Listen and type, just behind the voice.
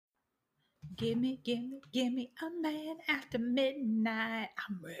Gimme a man after midnight.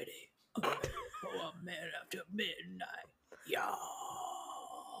 I'm ready. For a man after midnight. Yeah.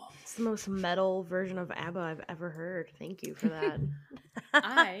 It's the most metal version of ABBA I've ever heard. Thank you for that.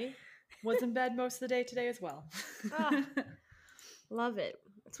 I was in bed most of the day today as well. Love it.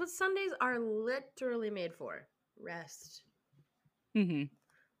 That's what Sundays are literally made for. Rest. Mm-hmm.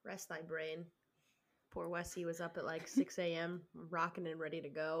 Rest thy brain. Poor Wessie was up at like 6 a.m. rocking and ready to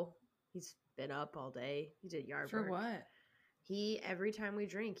go. He's been up all day. He did yard For work. what? Every time we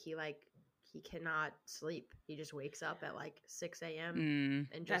drink, he cannot sleep. He just wakes up at like 6 a.m.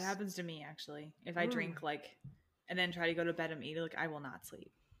 and just That happens to me actually. If I drink and then try to go to bed immediately, I will not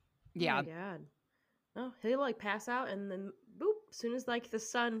sleep. Yeah. Oh my God. No, he'll like pass out and then boop, as soon as like the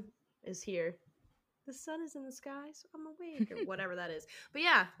sun is here. The sun is in the sky, so I'm awake or whatever that is. But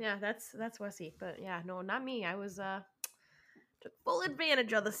yeah, that's Wessie. But yeah, no, not me. I was took full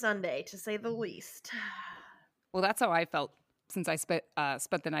advantage of the Sunday, to say the least. Well, that's how I felt since I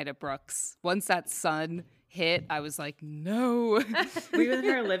spent the night at Brooks. Once that sun hit, I was like, no. Were you in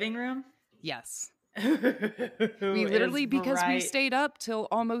her living room? Yes. We literally, because we stayed up till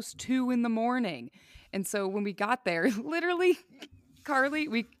almost 2 a.m. And so when we got there, literally, Carly,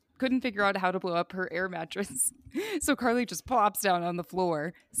 we couldn't figure out how to blow up her air mattress. So Carly just plops down on the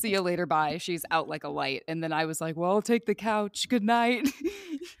floor. See you later, bye. She's out like a light. And then I was like, well, I'll take the couch. Good night.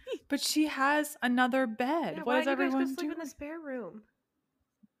 But she has another bed. Yeah, what is everyone doing? doing? Sleep in the spare room.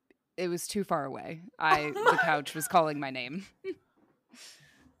 It was too far away. The couch was calling my name.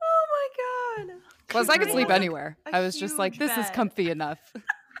 Oh my God. Plus, I could sleep anywhere. I was just like, this is comfy enough.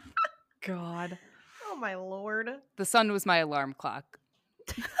 God. Oh my Lord. The sun was my alarm clock.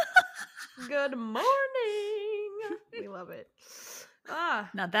 Good morning. We love it.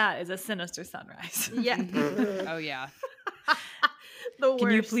 Now that is a sinister sunrise. Yeah. Oh, yeah. The worst.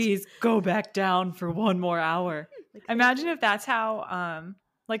 Can you please go back down for one more hour? Imagine if that's how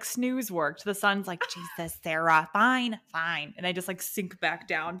like snooze worked. The sun's like, Jesus, Sarah, fine. And they just like sink back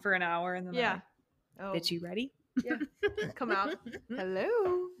down for an hour and then they're like, bitch, you ready? Yeah. Come out.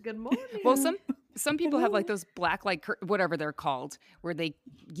 Hello. Good morning. Well, some people have like those black light, whatever they're called, where they,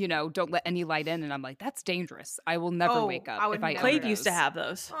 don't let any light in. And I'm like, that's dangerous. I will never wake up if I Clave used to have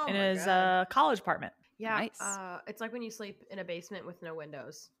those in his college apartment. Yeah. Nice. It's like when you sleep in a basement with no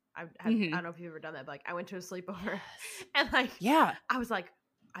windows. I don't know if you've ever done that, but like I went to a sleepover and like, yeah, I was like,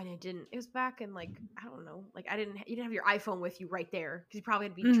 it was back in like, I don't know, like you didn't have your iPhone with you right there because you probably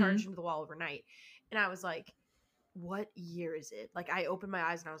had to be charged into the wall overnight. And I was like, what year is it? Like I opened my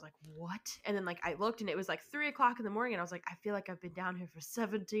eyes and I was like, what? And then like I looked and it was like 3 o'clock in the morning and I was like, I feel like I've been down here for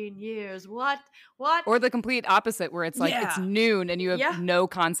 17 years. What? Or the complete opposite where it's like it's noon and you have no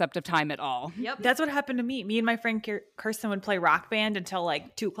concept of time at all. Yep. That's what happened to me. Me and my friend Kirsten would play Rock Band until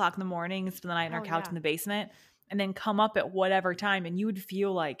like 2 o'clock in the morning, spend the night on our couch in the basement, and then come up at whatever time, and you would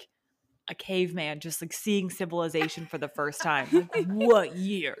feel like a caveman just like seeing civilization for the first time. Like, what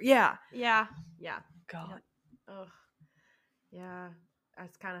year? Yeah. Ugh. God. Yeah,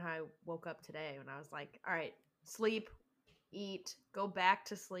 that's kind of how I woke up today when I was like, all right, sleep, eat, go back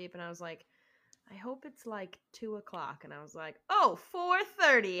to sleep. And I was like, I hope it's like 2 o'clock. And I was like,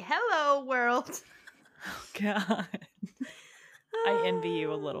 4:30. Hello, world. Oh, God. I envy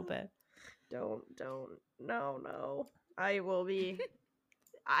you a little bit. Don't. No. I'm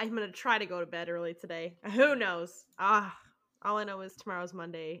going to try to go to bed early today. Who knows? All I know is tomorrow's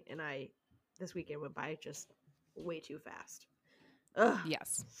Monday and this weekend went by just way too fast. Ugh.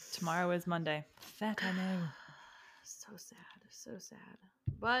 Yes. Tomorrow is Monday. That I know. So sad.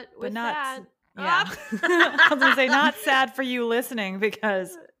 But with not, that... Yeah. I was going to say, not sad for you listening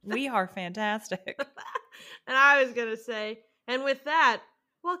because we are fantastic. And I was going to say, and with that,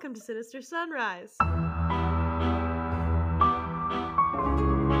 welcome to Sinister Sunrise.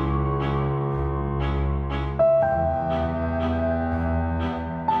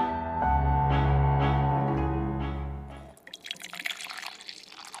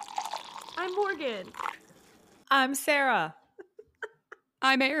 I'm Morgan. I'm Sarah.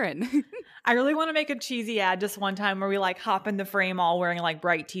 I'm Erin. I really want to make a cheesy ad just one time where we like hop in the frame all wearing like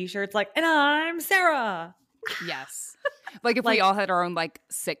bright t-shirts like, and I'm Sarah. Yes. Like if we all had our own like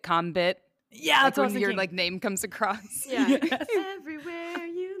sitcom bit. Yeah, that's when your like name comes across. Yeah. Yes. Everywhere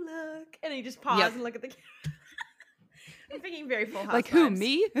you look. And you just pause and look at the camera. I'm thinking very Full House Like vibes. who,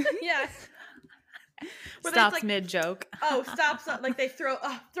 me? Yeah. Stops like, mid joke. Stops like they throw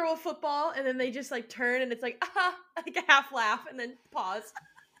a football and then they just like turn and it's like like a half laugh and then pause.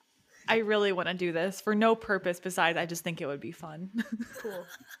 I really want to do this for no purpose besides I just think it would be fun. Cool.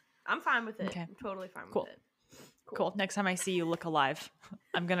 I'm fine with it. Okay. I'm totally fine Cool. with it. Cool. Next time I see you look alive,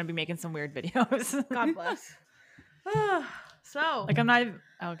 I'm going to be making some weird videos. God bless. So. Like I'm not even.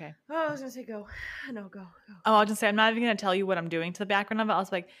 Oh, okay. Oh, I was going to say go. No, go. Oh, I'll just say I'm not even going to tell you what I'm doing to the background of it. I'll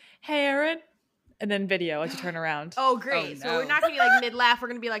just be like, hey, Aaron. And then video as you turn around. Oh, great. Oh, no. So we're not going to be like mid-laugh. We're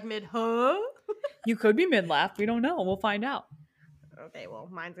going to be like mid-huh? You could be mid-laugh. We don't know. We'll find out. Okay, well,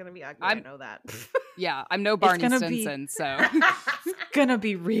 mine's going to be ugly. I know that. Yeah, I'm no Barney Stinson, so. It's going to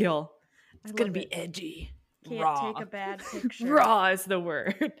be real. It's going to be edgy. Can't raw. take a bad picture. Raw is the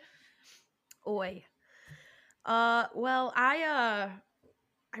word. Oi. Well, I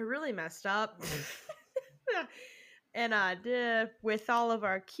really messed up. And with all of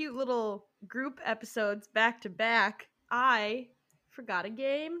our cute little group episodes back to back, I forgot a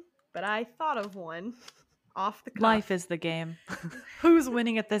game, but I thought of one off the cuff. Life is the game. Who's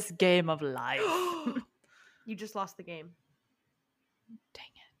winning at this game of life? You just lost the game. Dang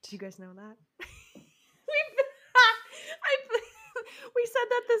it. Do you guys know that? We said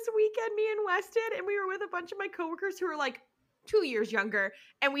that this weekend, me and Wes did, and we were with a bunch of my coworkers who were like 2 years younger,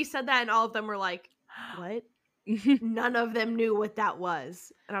 and we said that, and all of them were like, what? None of them knew what that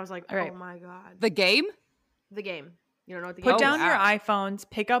was. And I was like, oh my God. The game? The game. You don't know what the game is? Put down wow. your iPhones,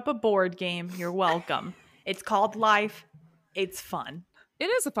 pick up a board game. You're welcome. It's called Life. It's fun. It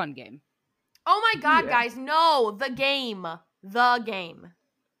is a fun game. Oh my God, guys. No, the game. The game.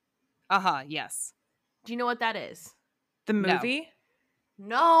 Uh-huh, yes. Do you know what that is? The movie?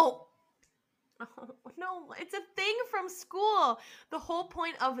 No. No, it's a thing from school. The whole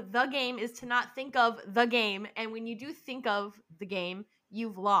point of the game is to not think of the game. And when you do think of the game,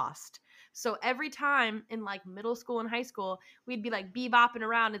 you've lost. So every time in like middle school and high school, we'd be like bebopping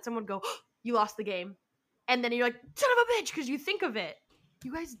around and someone would go, oh, you lost the game. And then you're like, son of a bitch, because you think of it.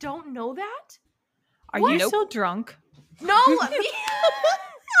 You guys don't know that? Are you still drunk? No. No,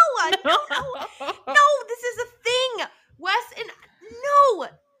 this is a thing. Wes and no.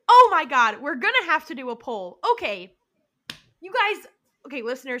 Oh my God, we're gonna have to do a poll. Okay, you guys,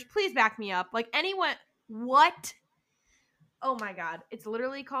 listeners, please back me up. Like anyone, what? Oh my God, it's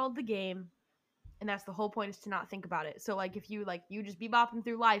literally called The Game, and that's the whole point, is to not think about it. So like if you just be bopping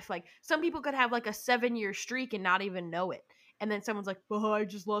through life, like some people could have like a 7-year streak and not even know it. And then someone's like, oh, I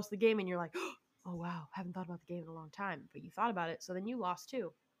just lost the game. And you're like, oh wow, haven't thought about the game in a long time. But you thought about it, so then you lost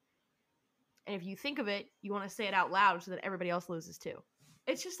too. And if you think of it, you want to say it out loud so that everybody else loses too.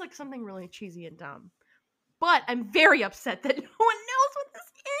 It's just like something really cheesy and dumb. But I'm very upset that no one knows what this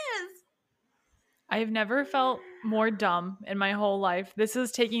is. I've never felt more dumb in my whole life. This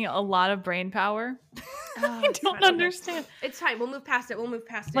is taking a lot of brain power. I don't understand. Okay. It's fine. We'll move past it.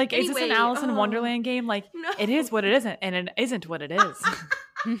 Like, anyway, is this an Alice in Wonderland game? Like, no. It is what it isn't, and it isn't what it is.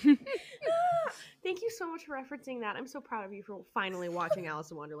 Thank you so much for referencing that. I'm so proud of you for finally watching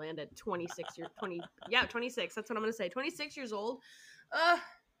Alice in Wonderland at 26 years. 26. That's what I'm going to say. 26 years old.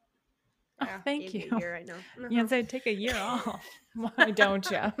 Thank you. Year, I know. You can say take a year off. Why don't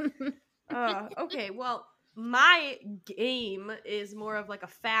you? Okay, well, my game is more of like a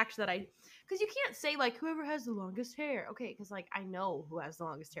fact that because you can't say like whoever has the longest hair. Okay, because like I know who has the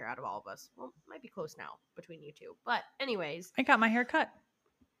longest hair out of all of us. Well, it might be close now between you two. But anyways. I got my hair cut.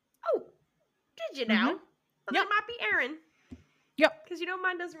 Oh, did you now? Mm-hmm. Well, that might be Aaron. Yep. Because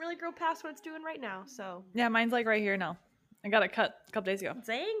mine doesn't really grow past what it's doing right now, so. Yeah, mine's like right here now. I got it cut a couple days ago.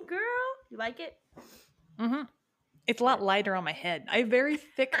 Dang, girl. You like it? Mm-hmm. It's a lot lighter on my head. I have very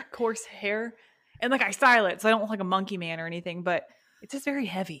thick, coarse hair. And like I style it, so I don't look like a monkey man or anything, but it's just very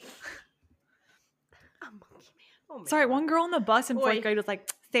heavy. A monkey man. Oh, sorry, one girl on the bus in 4th grade was like,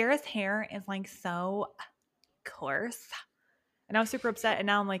 Sarah's hair is like so coarse. And I was super upset. And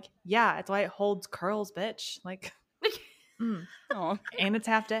now I'm like, yeah, it's why it holds curls, bitch. Like, oh, and it's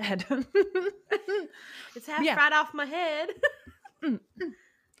half dead. It's half fried off my head.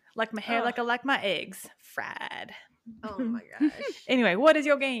 Like my hair, like I like my eggs fried. Oh my gosh. Anyway, what is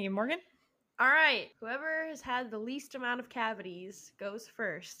your game, Morgan? All right. Whoever has had the least amount of cavities goes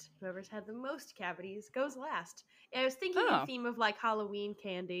first. Whoever's had the most cavities goes last. I was thinking in theme of like Halloween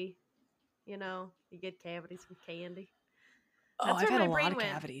candy. You know, you get cavities from candy. That's I've had a lot of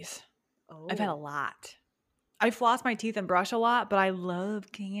cavities. Oh. I've had a lot. I floss my teeth and brush a lot, but I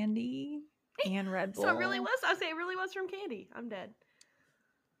love candy and Red Bull. So it really was. I would say it really was from candy. I'm dead.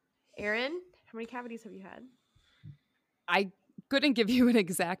 Aaron, how many cavities have you had? I couldn't give you an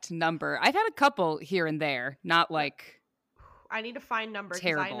exact number. I've had a couple here and there, not like I need to find number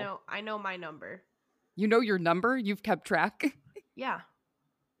because I know my number. You know your number? You've kept track? Yeah.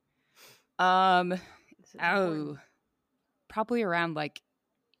 Probably around like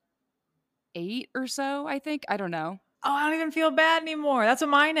 8 or so, I think. I don't know. Oh, I don't even feel bad anymore. That's what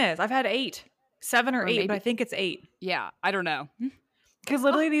mine is. I've had 8. 7 or 8, maybe, but I think it's 8. Yeah, I don't know. Because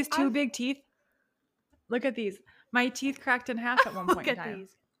literally these two big teeth. Look at these. My teeth cracked in half at one point in time.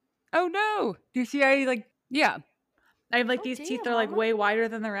 These. Oh no! Do you see? I have like these teeth. They're like Mama. way wider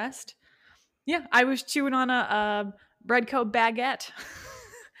than the rest. Yeah, I was chewing on a bread coat baguette.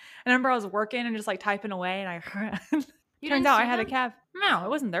 I remember I was working and just like typing away, and I turns out I had a calf. No, it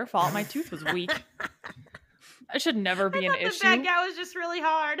wasn't their fault. My tooth was weak. It should never be an issue. The baguette was just really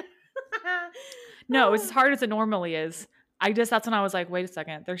hard. No, it was as hard as it normally is. That's when I was like, wait a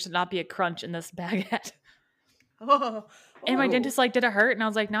second, there should not be a crunch in this baguette. And my dentist like, did it hurt? And I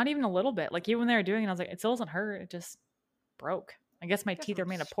was like, not even a little bit. Like even when they were doing it, I was like, it still doesn't hurt. It just broke. I guess my teeth are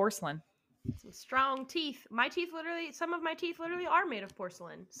made of porcelain. Some strong teeth. Some of my teeth literally are made of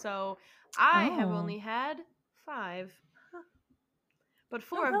porcelain. So I have only had 5. But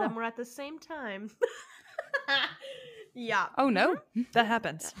 4 of them were at the same time. Yeah. Oh no. That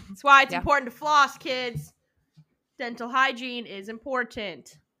happens. That's why it's important to floss, kids. Dental hygiene is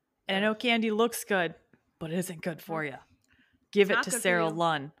important. And I know candy looks good, but it isn't good for you. Give it to Sarah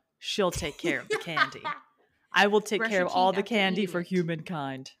Lunn. She'll take care of the candy. I will take care of all the candy for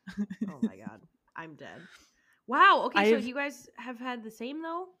humankind. Oh my god. I'm dead. Wow. Okay, so you guys have had the same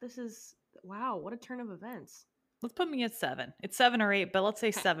though? Wow, what a turn of events. Let's put me at 7. It's 7 or 8, but let's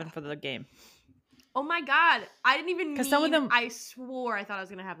say 7 for the game. Oh my god. I didn't even mean, some of them... I swore I thought I was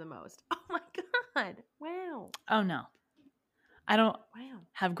going to have the most. Oh my god. Wow. Oh no. I don't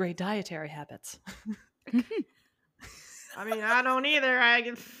have great dietary habits. I mean, I don't either.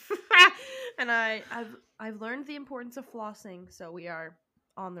 And I've learned the importance of flossing, so we are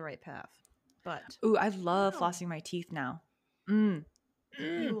on the right path. But ooh, I love flossing my teeth now. As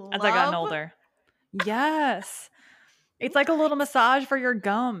I gotten older. Yes. It's like a little massage for your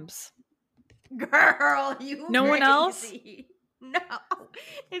gums. Girl, you no crazy. One else? No.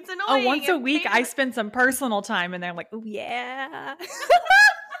 It's annoying. Oh, once a week I spend some personal time and they're like, oh yeah.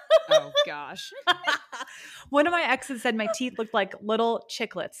 Oh gosh. One of my exes said my teeth looked like little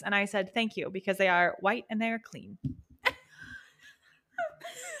chiclets, and I said thank you because they are white and they are clean.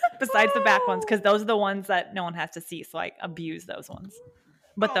 Besides the back ones, because those are the ones that no one has to see, so I abuse those ones.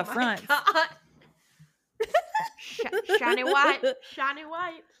 But the front, shiny white.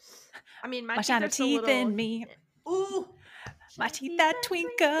 I mean, my shiny teeth in me. Ooh, my teeth that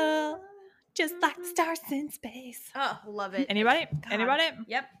twinkle. Just like the stars in space. Oh, love it. Anybody? God. Anybody?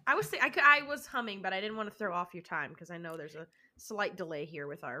 Yep. I was humming, but I didn't want to throw off your time because I know there's a slight delay here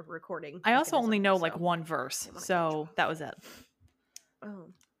with our recording. I also only know like one verse, so that was it.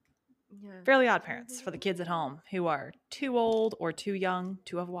 Oh. Yeah. Fairly Odd Parents for the kids at home who are too old or too young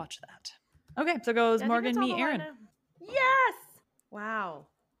to have watched that. Okay, so goes Morgan, me, Aaron. Yes! Wow.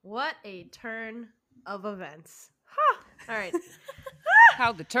 What a turn of events. Huh. All right.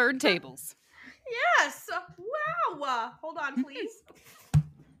 How the turntables. Yes. Wow. Hold on, please.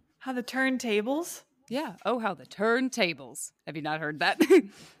 How the turntables? Yeah. Oh, how the turntables. Have you not heard that?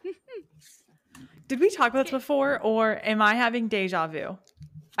 Did we talk about this before, or am I having deja vu?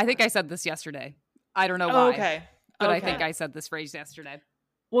 I think I said this yesterday. I don't know why. Okay. But I think I said this phrase yesterday.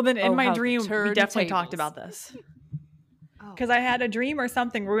 Well, then in my dream, we definitely talked about this. Because I had a dream or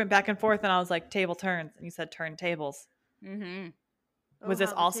something where we went back and forth, and I was like, table turns. And you said turntables. Mm-hmm. Was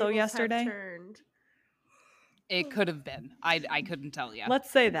this also yesterday? It could have been. I couldn't tell you. Let's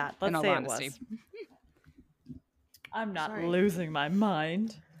say that. Let's say honesty. It was. I'm not losing my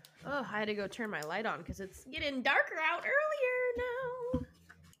mind. Oh, I had to go turn my light on because it's getting darker out earlier now.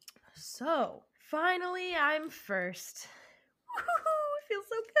 So, finally, I'm first. Woo-hoo, it feels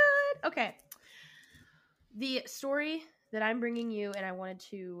so good. Okay. The story that I'm bringing you, and I wanted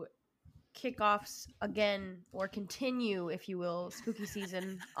to kick off again, or continue, if you will, spooky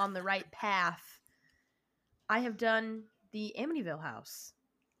season on the right path. I have done the Amityville house.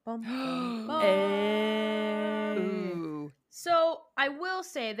 Bum, bum, bum. Ooh. So I will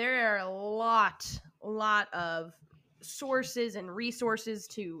say there are a lot of sources and resources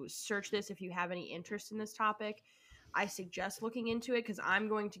to search this if you have any interest in this topic. I suggest looking into it because I'm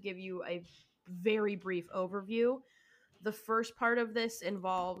going to give you a very brief overview. The first part of this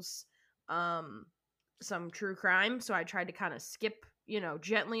involves some true crime, so I tried to kind of skip,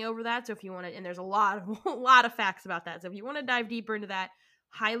 gently over that. So if you want to, and there's a lot of facts about that. So if you want to dive deeper into that,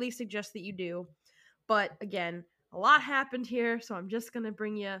 highly suggest that you do. But again, a lot happened here, so I'm just going to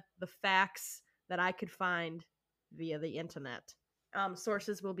bring you the facts that I could find via the internet.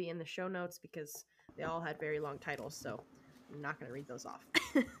 Sources will be in the show notes because they all had very long titles, so I'm not going to read those off.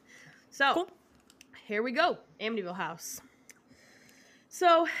 So, cool. Here we go. Amityville house.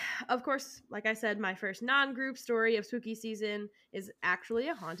 So, of course, like I said, my first non-group story of spooky season is actually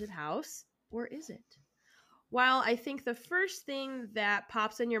a haunted house. Or is it? While I think the first thing that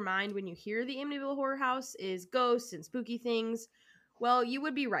pops in your mind when you hear the Amityville Horror House is ghosts and spooky things, well, you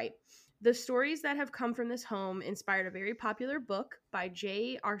would be right. The stories that have come from this home inspired a very popular book by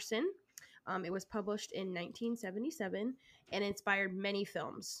J. Arson. It was published in 1977 and inspired many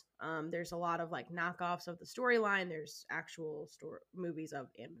films. There's a lot of like knockoffs of the storyline. There's actual movies of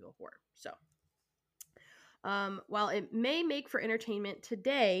Amityville Horror. So, while it may make for entertainment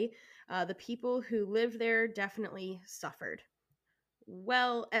today, the people who lived there definitely suffered.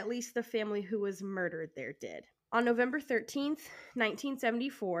 Well, at least the family who was murdered there did. On November 13th,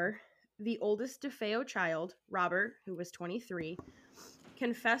 1974, the oldest DeFeo child, Robert, who was 23,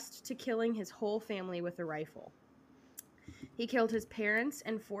 confessed to killing his whole family with a rifle. He killed his parents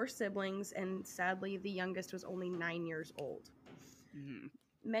and 4 siblings, and sadly, the youngest was only 9 years old. Mm-hmm.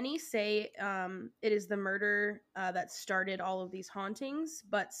 Many say it is the murder that started all of these hauntings,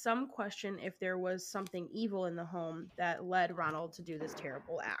 but some question if there was something evil in the home that led Ronald to do this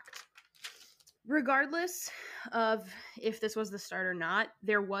terrible act. Regardless of if this was the start or not,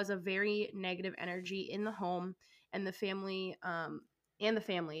 there was a very negative energy in the home and the family,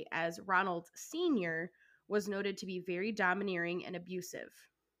 as Ronald Sr. was noted to be very domineering and abusive.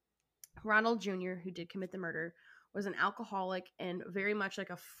 Ronald Jr., who did commit the murder, was an alcoholic and very much like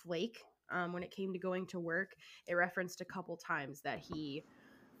a flake when it came to going to work. It referenced a couple times that he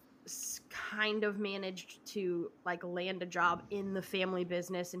kind of managed to like land a job in the family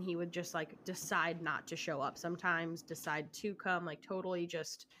business, and he would just like decide not to show up sometimes, decide to come, like totally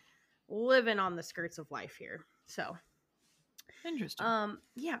just living on the skirts of life here. So interesting.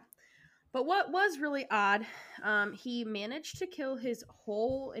 Yeah. But what was really odd, he managed to kill his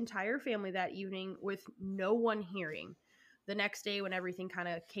whole entire family that evening with no one hearing. The next day, when everything kind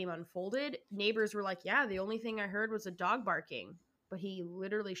of came unfolded, neighbors were like, yeah, the only thing I heard was a dog barking. But he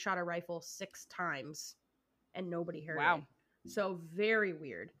literally shot a rifle 6 times and nobody heard it. So very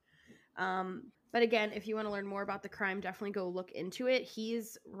weird. But again, if you want to learn more about the crime, definitely go look into it.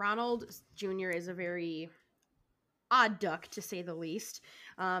 Ronald Jr. is a very odd duck, to say the least.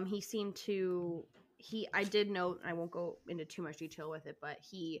 I did note, I won't go into too much detail with it, but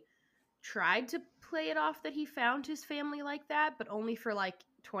he tried to play it off that he found his family like that, but only for like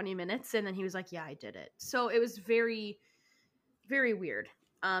 20 minutes. And then he was like, yeah, I did it. So it was very, very weird.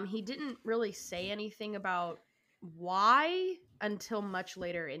 He didn't really say anything about why until much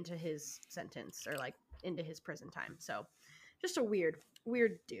later into his sentence, or like into his prison time. So just a weird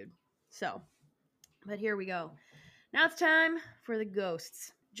dude. So, but here we go. Now it's time for the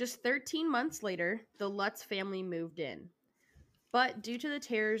ghosts. Just 13 months later, the Lutz family moved in. But due to the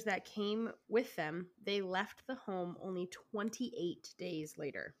terrors that came with them, they left the home only 28 days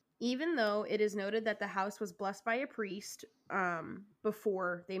later. Even though it is noted that the house was blessed by a priest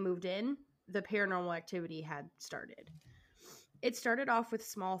before they moved in, the paranormal activity had started. It started off with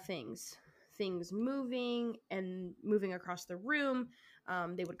small things moving and moving across the room.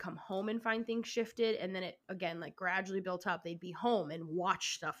 They would come home and find things shifted, and then it again like gradually built up. They'd be home and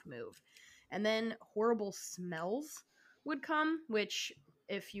watch stuff move, and then horrible smells would come, which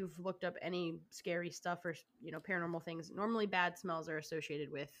if you've looked up any scary stuff or paranormal things, normally bad smells are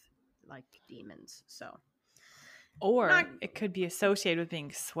associated with like demons. So, or it could be associated with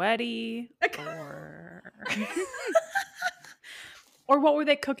being sweaty, or or what were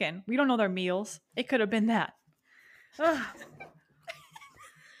they cooking? We don't know their meals. It could have been that.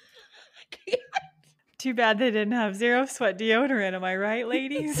 Too bad they didn't have Zero Sweat deodorant. Am I right,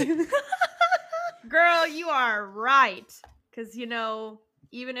 ladies? Girl, you are right. Because,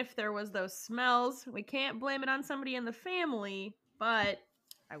 even if there was those smells, we can't blame it on somebody in the family. But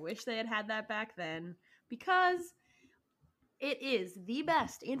I wish they had that back then. Because it is the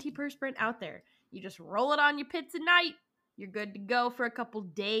best antiperspirant out there. You just roll it on your pits at night. You're good to go for a couple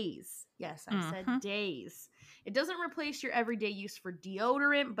days. Yes, I said days. It doesn't replace your everyday use for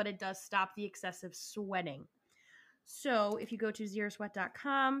deodorant, but it does stop the excessive sweating. So if you go to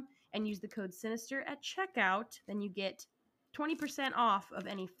zerosweat.com and use the code SINISTER at checkout, then you get 20% off of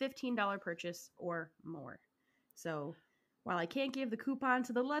any $15 purchase or more. So while I can't give the coupon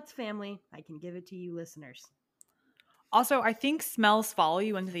to the Lutz family, I can give it to you listeners. Also, I think smells follow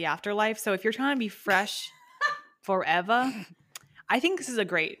you into the afterlife. So if you're trying to be fresh forever, I think this is a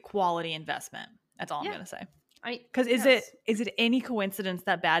great quality investment. That's all I'm going to say. Because is it any coincidence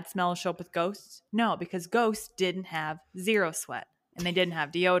that bad smells show up with ghosts? No, because ghosts didn't have Zero Sweat and they didn't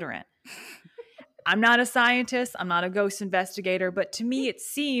have deodorant. I'm not a scientist. I'm not a ghost investigator. But to me, it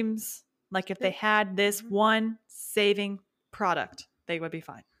seems like if they had this one saving product, they would be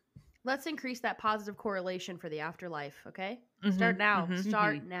fine. Let's increase that positive correlation for the afterlife, okay? Start now.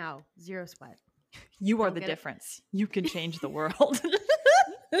 Start now. Zero sweat. You are the difference. You can change the world.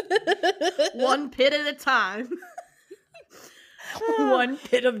 One pit at a time. One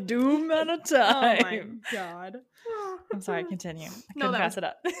pit of doom at a time. Oh my god. I'm sorry, continue. I couldn't pass it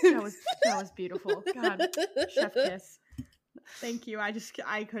up. That was beautiful. God, chef kiss. Thank you. I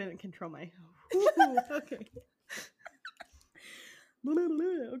couldn't control my okay.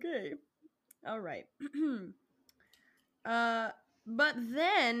 Okay. All right. But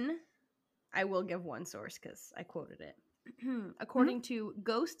then I will give one source because I quoted it. According to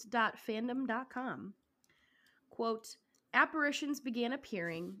ghost.fandom.com, quote, apparitions began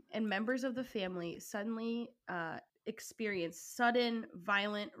appearing and members of the family suddenly experienced sudden,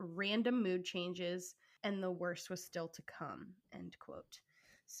 violent, random mood changes, and the worst was still to come, end quote.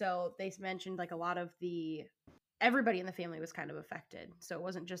 So they mentioned like a lot of everybody in the family was kind of affected. So it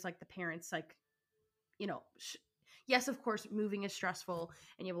wasn't just like the parents, like, you know, yes, of course, moving is stressful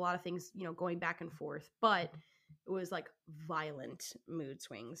and you have a lot of things, you know, going back and forth, but it was like violent mood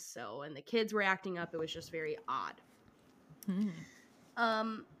swings. So, and the kids were acting up. It was just very odd.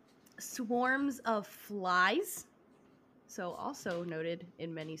 Swarms of flies. So also noted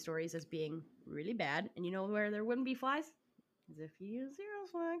in many stories as being really bad. And you know where there wouldn't be flies? Is if you use zero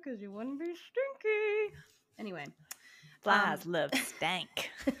sweat, because you wouldn't be stinky. Anyway. Flies love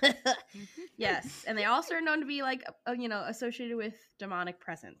stank. Yes, and they also are known to be like, you know, associated with demonic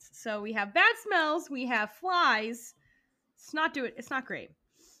presence. So we have bad smells, we have flies. It's not great.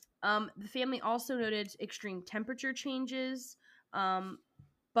 The family also noted extreme temperature changes,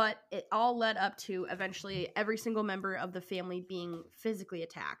 but it all led up to eventually every single member of the family being physically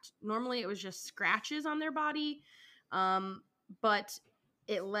attacked. Normally it was just scratches on their body, but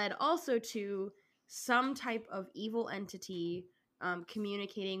it led also to some type of evil entity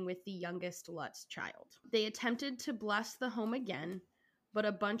communicating with the youngest Lutz child. They attempted to bless the home again, but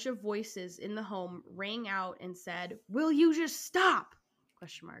a bunch of voices in the home rang out and said, "Will you just stop?"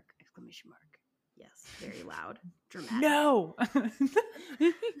 Question mark, exclamation mark. Yes, very loud, dramatic. No.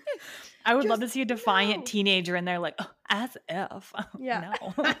 I would love to see a defiant teenager in there like, oh, as if. Yeah.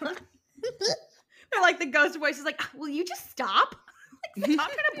 No. They're like the ghost voice is like, "Will you just stop? Stop trying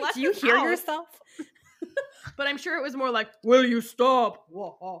to bless Do you this hear house." yourself? But I'm sure it was more like, "Will you stop?"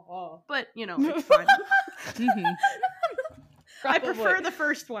 But, you know, it's fine. I prefer the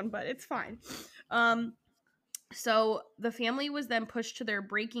first one, but it's fine. So the family was then pushed to their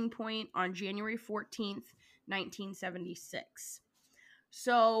breaking point on January 14th, 1976.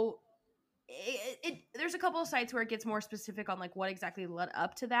 So there's a couple of sites where it gets more specific on like what exactly led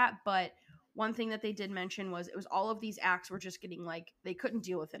up to that, but one thing that they did mention was it was all of these acts were just getting like, they couldn't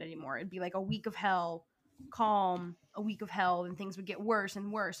deal with it anymore. It'd be like a week of hell, calm, a week of hell, and things would get worse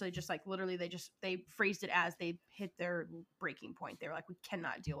and worse. So they just like literally they phrased it as they hit their breaking point. They were like, we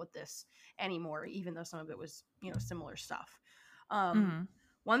cannot deal with this anymore, even though some of it was, you know, similar stuff.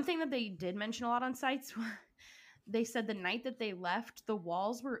 One thing that they did mention a lot on sites, they said the night that they left, the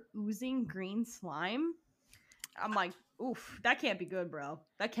walls were oozing green slime. I'm like, oof, that can't be good, bro.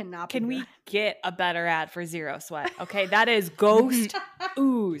 That cannot be good. Can we get a better ad for Zero Sweat? Okay, that is ghost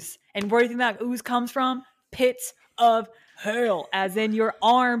ooze. And where do you think that ooze comes from? Pits of hell, as in your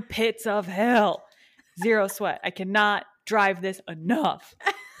armpits of hell. Zero Sweat. I cannot drive this enough.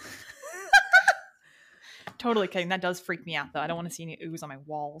 Totally kidding. That does freak me out, though. I don't want to see any ooze on my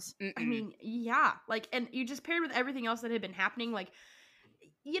walls. I mean, yeah. Like, and you just paired with everything else that had been happening. Like,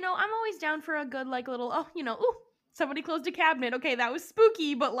 you know, I'm always down for a good, like, little, oh, you know, ooh, somebody closed a cabinet. Okay, that was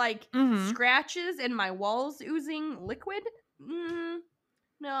spooky, but, like, scratches and my walls oozing liquid? No,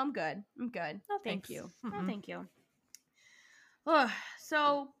 I'm good. I'm good. No, thank you. No, thank you.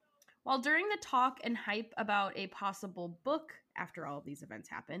 So, while during the talk and hype about a possible book after all of these events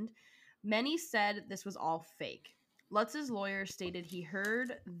happened, many said this was all fake. Lutz's lawyer stated he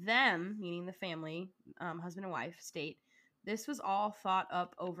heard them, meaning the family, husband and wife, state this was all thought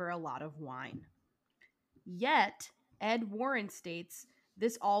up over a lot of wine. Yet, Ed Warren states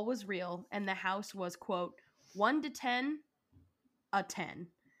this all was real and the house was, quote, 1 to 10, a 10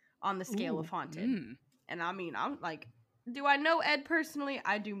 on the scale of haunted. And I mean, I'm like, do I know Ed personally?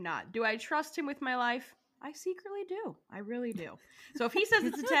 I do not. Do I trust him with my life? I secretly do. I really do. So if he says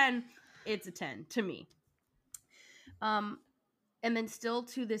it's a 10, it's a 10 to me. And then still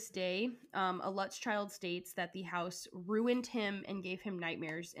to this day, a Lutz child states that the house ruined him and gave him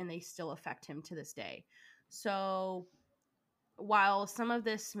nightmares, and they still affect him to this day. So while some of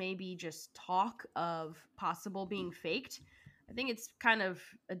this may be just talk of possible being faked, I think it's kind of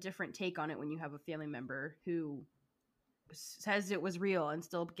a different take on it when you have a family member who says it was real and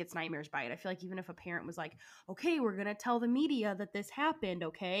still gets nightmares by it. I feel like even if a parent was like, okay, we're going to tell the media that this happened,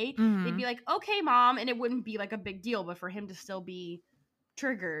 okay? Mm-hmm. They'd be like, okay, mom, and it wouldn't be like a big deal, but for him to still be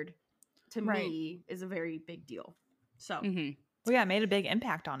triggered, to me, is a very big deal. So, well, yeah, it made a big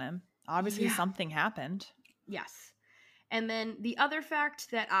impact on him. Obviously, something happened. Yes. And then the other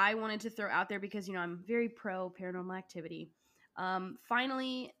fact that I wanted to throw out there, because, you know, I'm very pro paranormal activity.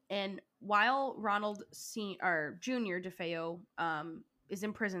 Finally, and while Ronald Jr. DeFeo is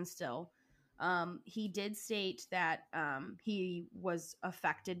in prison still, he did state that he was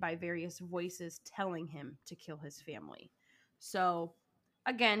affected by various voices telling him to kill his family. So,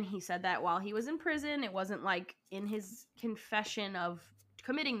 again, he said that while he was in prison, it wasn't like in his confession of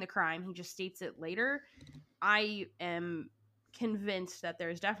committing the crime. He just states it later. I am convinced that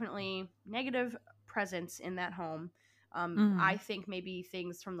there's definitely negative presence in that home. I think maybe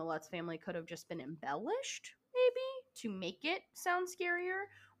things from the Lutz family could have just been embellished, maybe, to make it sound scarier.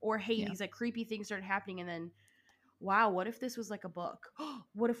 Or, hey, these like creepy things started happening, and then, wow, what if this was like a book?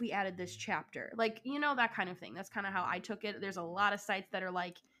 What if we added this chapter? Like, you know, that kind of thing. That's kind of how I took it. There's a lot of sites that are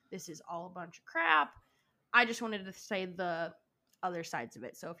like, this is all a bunch of crap. I just wanted to say the other sides of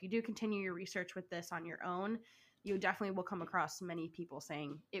it. So if you do continue your research with this on your own, you definitely will come across many people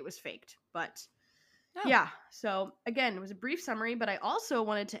saying it was faked. But yeah, so again, it was a brief summary, but I also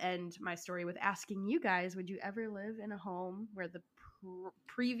wanted to end my story with asking you guys, would you ever live in a home where the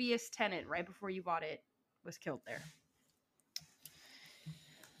previous tenant, right before you bought it, was killed there?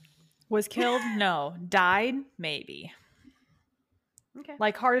 Was killed? No. Died? Maybe. Okay.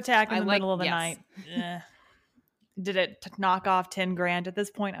 Like heart attack in the middle of the night. Did it knock off 10 grand at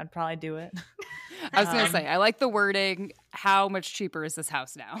this point? I'd probably do it. I was going to say, I like the wording. How much cheaper is this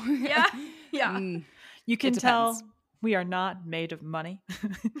house now? Yeah. You can tell we are not made of money.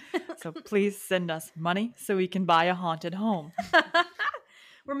 So please send us money so we can buy a haunted home.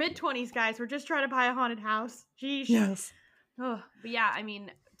 We're mid-20s, guys. We're just trying to buy a haunted house. Sheesh. Yes. Oh, but yeah, I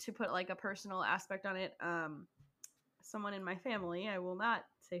mean, to put like a personal aspect on it, someone in my family, I will not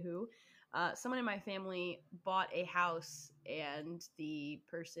say who, someone in my family bought a house, and the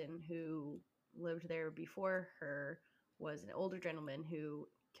person who lived there before her was an older gentleman who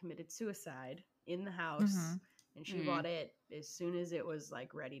committed suicide in the house, and she bought it as soon as it was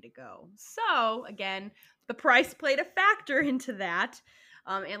like ready to go. So again, the price played a factor into that,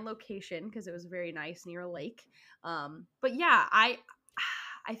 and location, because it was very nice near a lake. But yeah, I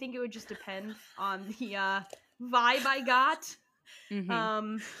think it would just depend on the vibe I got.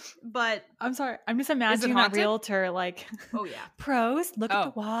 But I'm sorry, I'm just imagining that realtor like, oh yeah, pros, look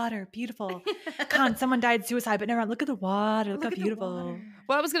at the water, beautiful. Con, someone died suicide, but never, look at the water, look how beautiful.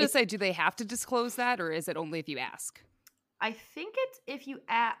 Well, I was going to say, do they have to disclose that, or is it only if you ask? I think it's if you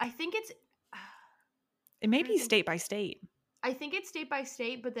ask. I think it's it may be state by state. I think it's state by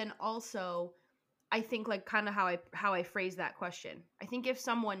state, but then also I think like kind of how I phrase that question. I think if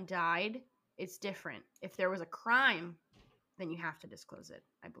someone died, it's different. If there was a crime, then you have to disclose it,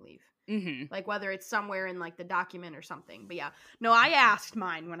 I believe. Like whether it's somewhere in like the document or something. But yeah, no, I asked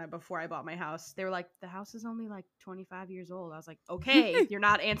mine before I bought my house. They were like, the house is only like 25 years old. I was like, okay, you're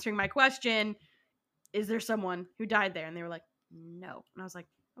not answering my question. Is there someone who died there? And they were like, no. And I was like,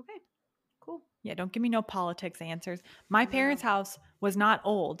 okay, cool. Yeah, don't give me no politics answers. My parents' house was not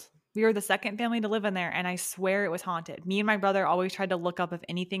old. We were the second family to live in there, and I swear it was haunted. Me and my brother always tried to look up if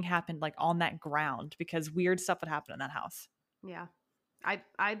anything happened like on that ground, because weird stuff would happen in that house. Yeah.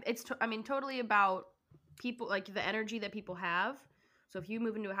 It's totally about people, like the energy that people have. So if you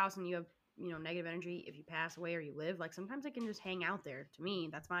move into a house and you have, you know, negative energy, if you pass away or you live, like sometimes it can just hang out there, to me.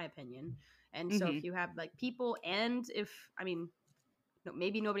 That's my opinion. And so if you have like people, and if, I mean,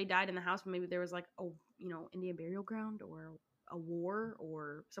 maybe nobody died in the house, but maybe there was like a, you know, Indian burial ground or a war,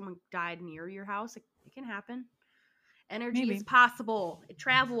 or someone died near your house. It can happen. Energy is possible. It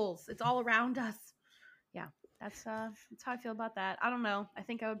travels. It's all around us. Yeah. That's how I feel about that. I don't know. I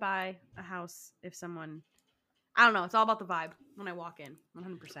think I would buy a house if someone, I don't know. It's all about the vibe when I walk in,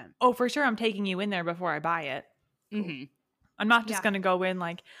 100%. Oh, for sure. I'm taking you in there before I buy it. Cool. I'm not just going to go in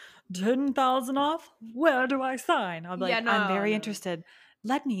like 10,000 off. Where do I sign? I'll be like, I'm very interested.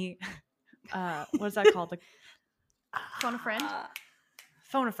 Let me, what is that called? Like, phone a friend?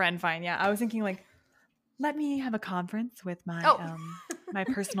 Phone a friend. Fine. Yeah. I was thinking like, let me have a conference with my my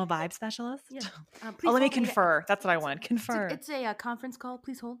personal vibe specialist. Yeah. Let me confer. That's what I wanted. Confer. It's a conference call.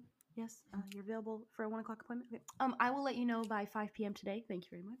 Please hold. Yes. You're available for a 1:00 appointment. Okay. I will let you know by 5 p.m. today. Thank you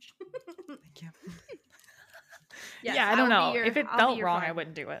very much. Thank you. Yes, I don't know. If it felt wrong, I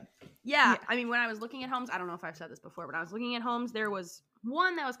wouldn't do it. Yeah. I mean, when I was looking at homes, I don't know if I've said this before, but I was looking at homes. There was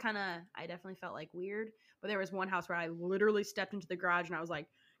one that was kind of, I definitely felt like weird, but there was one house where I literally stepped into the garage and I was like,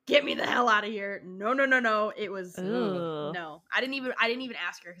 get me the hell out of here. No. It was, no. I didn't even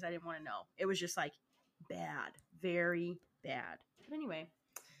ask her because I didn't want to know. It was just like bad, very bad. But anyway,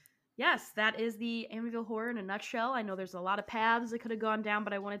 yes, that is the Amityville Horror in a nutshell. I know there's a lot of paths that could have gone down,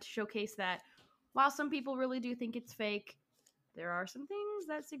 but I wanted to showcase that while some people really do think it's fake, there are some things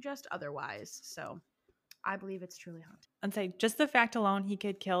that suggest otherwise. So I believe it's truly haunted. And say just the fact alone he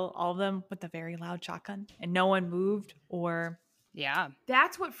could kill all of them with a very loud shotgun and no one moved or... Yeah.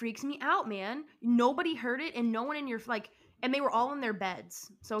 That's what freaks me out, man. Nobody heard it and no one in your, like, and they were all in their beds.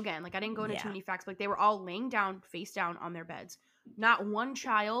 So again, like I didn't go into too many facts, but like, they were all laying down, face down on their beds. Not one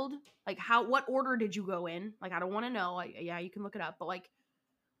child. Like what order did you go in? Like, I don't want to know. Yeah, you can look it up. But like,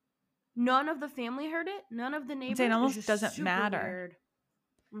 none of the family heard it. None of the neighbors. It almost doesn't matter.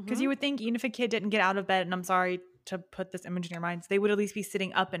 Because you would think even if a kid didn't get out of bed, and I'm sorry to put this image in your minds, they would at least be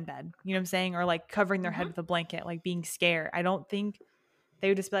sitting up in bed. You know what I'm saying? Or like covering their head with a blanket, like being scared. I don't think they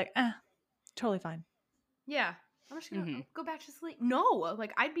would just be like, totally fine. Yeah. I'm just going to go back to sleep. No.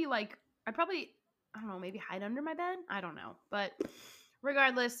 Like, I'd be like, I'd probably, I don't know, maybe hide under my bed? I don't know. But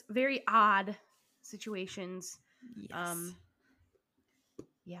regardless, very odd situations. Yes.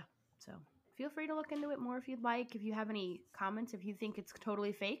 Yeah. So feel free to look into it more if you'd like. If you have any comments, if you think it's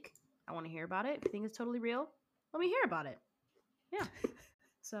totally fake, I want to hear about it. If you think it's totally real, let me hear about it. Yeah.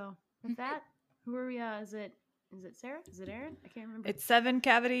 So with that, who are we? Is it Sarah? Is it Aaron? I can't remember. It's 7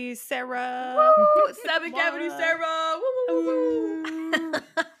 cavities, Sarah. Woo! 7 cavities, Sarah. Woo!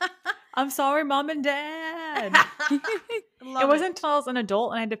 I'm sorry, Mom and Dad. It wasn't until I was an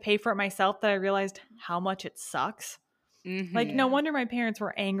adult and I had to pay for it myself that I realized how much it sucks. Like, no wonder my parents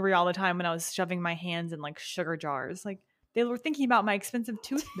were angry all the time when I was shoving my hands in like sugar jars. Like, they were thinking about my expensive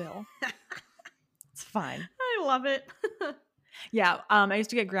tooth bill. It's fine. I love it. Yeah, I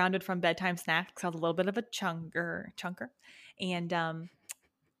used to get grounded from bedtime snacks because I was a little bit of a chunker. And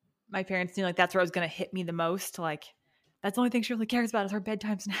my parents knew like that's where it was going to hit me the most. Like, that's the only thing she really cares about is her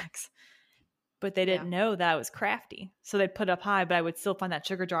bedtime snacks. But they didn't know that I was crafty. So they'd put it up high, but I would still find that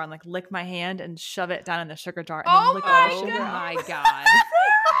sugar jar and like lick my hand and shove it down in the sugar jar. And then lick all the sugar. My God.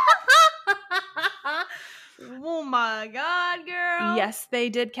 Oh my God, girl. Yes, they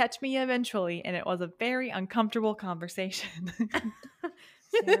did catch me eventually, and it was a very uncomfortable conversation.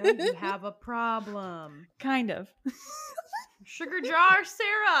 Sarah, you have a problem. Kind of. Sugar jar,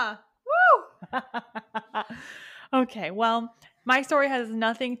 Sarah. Woo! Okay, well, my story has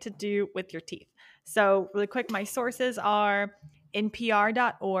nothing to do with your teeth. So really quick, my sources are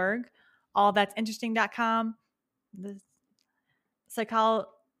npr.org, allthat'sinteresting.com,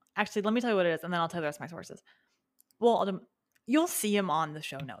 actually, let me tell you what it is, and then I'll tell you the rest of my sources. Well, you'll see them on the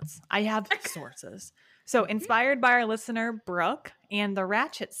show notes. I have sources. So inspired by our listener, Brooke, and the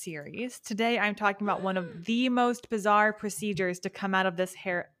Ratchet series, today I'm talking about one of the most bizarre procedures to come out of this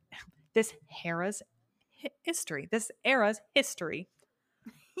era's history.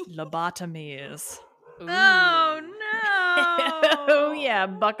 Lobotomies. Ooh. Oh, no. Oh, yeah.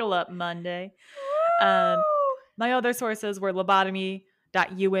 Buckle up, Monday. My other sources were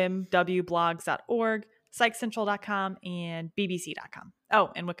lobotomy.umwblogs.org, psychcentral.com, and bbc.com. Oh,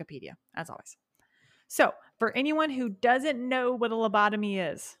 and Wikipedia, as always. So, for anyone who doesn't know what a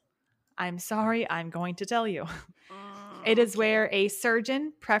lobotomy is, I'm sorry, I'm going to tell you. It is where a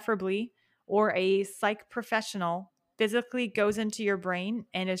surgeon, preferably, or a psych professional physically goes into your brain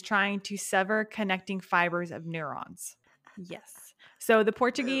and is trying to sever connecting fibers of neurons. Yes. So the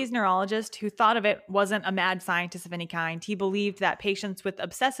Portuguese neurologist who thought of it wasn't a mad scientist of any kind. He believed that patients with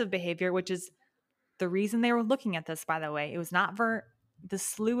obsessive behavior, which is the reason they were looking at this, by the way, it was not for the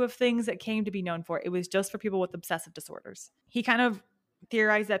slew of things it came to be known for. It was just for people with obsessive disorders. He kind of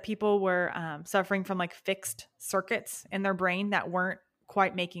theorized that people were suffering from like fixed circuits in their brain that weren't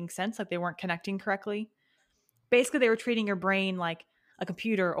quite making sense, like they weren't connecting correctly. Basically, they were treating your brain like a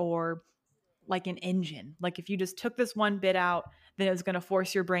computer or like an engine. Like if you just took this one bit out, then it was going to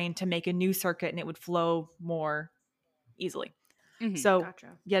force your brain to make a new circuit and it would flow more easily. So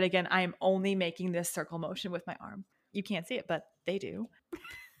yet again, I am only making this circle motion with my arm. You can't see it, but they do.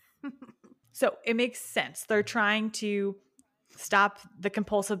 So it makes sense. They're trying to stop the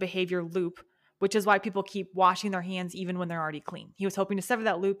compulsive behavior loop, which is why people keep washing their hands even when they're already clean. He was hoping to sever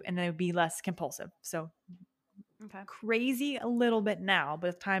that loop and then it would be less compulsive. So crazy a little bit now, but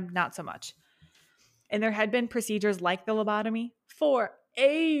at the time, not so much. And there had been procedures like the lobotomy for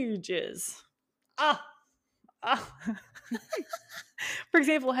ages. For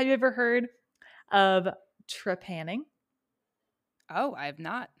example, have you ever heard of trepanning? Oh, I have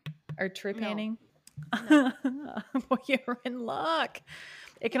not. Or trepanning? No. Well, you're in luck.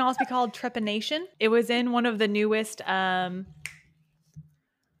 It can also be called trepanation. It was in one of the newest, it's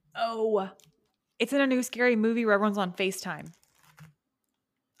in a new scary movie where everyone's on FaceTime.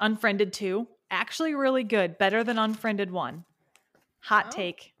 Unfriended 2. Actually really good. Better than Unfriended 1. Hot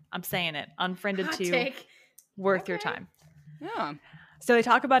take. I'm saying it. Unfriended Hot 2. take. Worth your time. Yeah. So they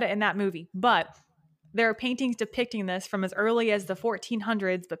talk about it in that movie. But there are paintings depicting this from as early as the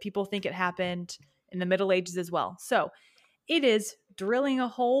 1400s, but people think it happened in the Middle Ages as well. So it is drilling a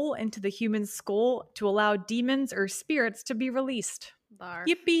hole into the human skull to allow demons or spirits to be released. Barf.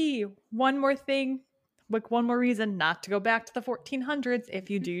 Yippee! One more thing, like one more reason not to go back to the 1400s if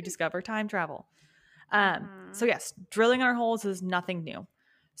you do discover time travel. So yes, drilling our holes is nothing new.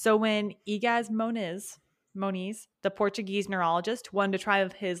 So when Igaz Moniz, the Portuguese neurologist, wanted to try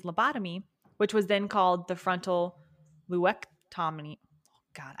his lobotomy, which was then called the frontal luectomy. Oh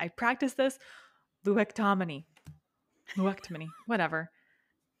God, I practiced this. Luectomy, whatever.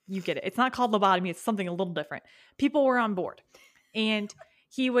 You get it. It's not called lobotomy. It's something a little different. People were on board. And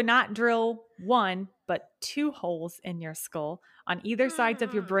he would not drill 1, but 2 holes in your skull on either sides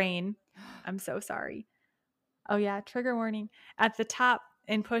of your brain. I'm so sorry. Oh yeah, trigger warning. At the top,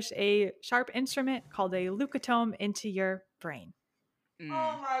 and push a sharp instrument called a leucotome into your brain. Oh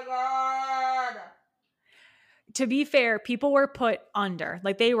my God. To be fair, people were put under.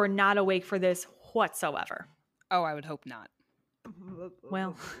 Like, they were not awake for this whatsoever. Oh, I would hope not.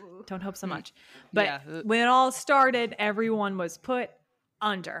 Well, don't hope so much. But when it all started, everyone was put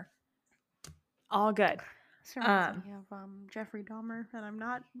under. All good. This reminds me of Jeffrey Dahmer, and I'm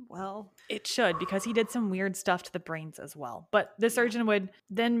not well. It should, because he did some weird stuff to the brains as well. But the surgeon would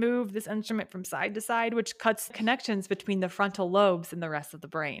then move this instrument from side to side, which cuts connections between the frontal lobes and the rest of the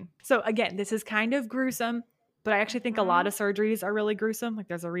brain. So again, this is kind of gruesome, but I actually think a lot of surgeries are really gruesome. Like,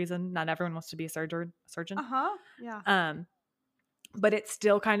 there's a reason not everyone wants to be a surgeon. Yeah. But it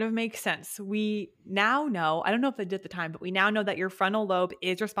still kind of makes sense. We now know, I don't know if they did at the time, but we now know that your frontal lobe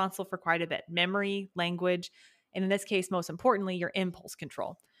is responsible for quite a bit: memory, language, and in this case, most importantly, your impulse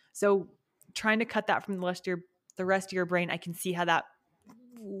control. So trying to cut that from the rest of your brain, I can see how that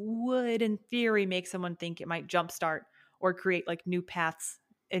would, in theory, make someone think it might jumpstart or create like new paths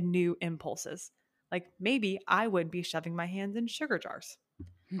and new impulses. Like, maybe I would be shoving my hands in sugar jars.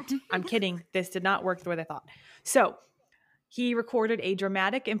 I'm kidding. This did not work the way they thought. So he recorded a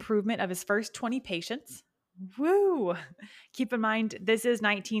dramatic improvement of his first 20 patients. Woo! Keep in mind, this is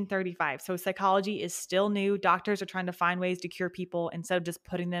 1935, so psychology is still new. Doctors are trying to find ways to cure people instead of just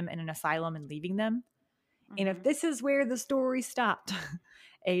putting them in an asylum and leaving them. And if this is where the story stopped,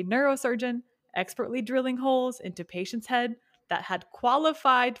 a neurosurgeon expertly drilling holes into patients' head that had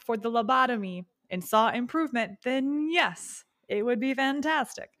qualified for the lobotomy and saw improvement, then yes, it would be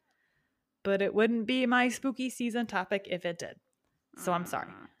fantastic. But it wouldn't be my spooky season topic if it did. So I'm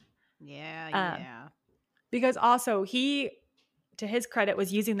sorry. Yeah. Because also he, to his credit,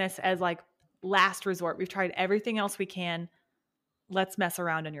 was using this as like last resort. We've tried everything else we can. Let's mess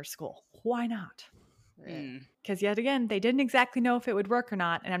around in your skull. Why not? Because yet again, they didn't exactly know if it would work or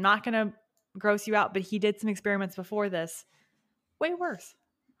not. And I'm not going to gross you out, but he did some experiments before this. Way worse.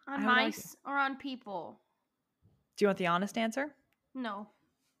 On mice or on people? Do you want the honest answer? No.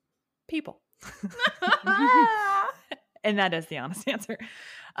 People. And that is the honest answer.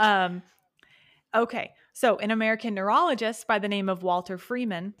 Okay, so an American neurologist by the name of Walter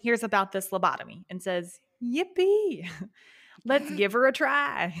Freeman hears about this lobotomy and says, yippee, let's give her a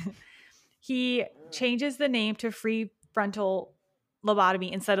try. He changes the name to free frontal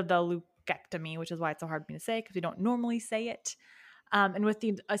lobotomy instead of the luectomy, which is why it's so hard for me to say, because we don't normally say it. And with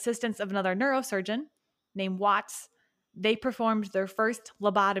the assistance of another neurosurgeon named Watts, they performed their first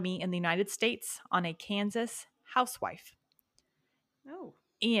lobotomy in the United States on a Kansas housewife. Oh.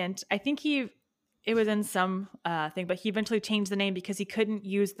 And I think it was in some thing, but he eventually changed the name because he couldn't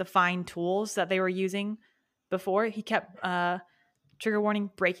use the fine tools that they were using before. He kept, trigger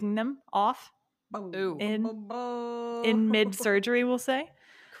warning, breaking them off in mid-surgery, we'll say.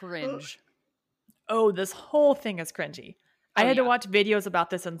 Cringe. Oh, this whole thing is cringy. I had to watch videos about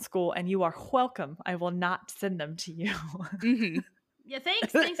this in school, and you are welcome. I will not send them to you. Yeah,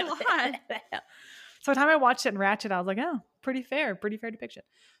 thanks. Thanks a lot. So the time I watched it in Ratchet, I was like, oh, pretty fair depiction.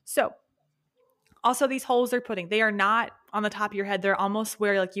 So also these holes they're putting, they are not on the top of your head. They're almost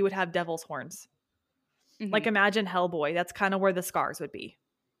where like you would have devil's horns. Like imagine Hellboy. That's kind of where the scars would be.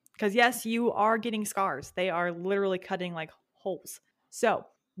 Because yes, you are getting scars. They are literally cutting like holes. So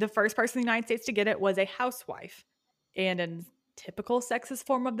the first person in the United States to get it was a housewife. And in typical sexist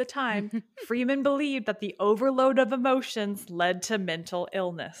form of the time, Freeman believed that the overload of emotions led to mental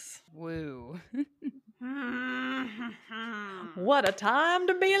illness. Woo. What a time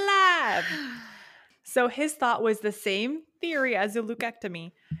to be alive. So his thought was the same theory as a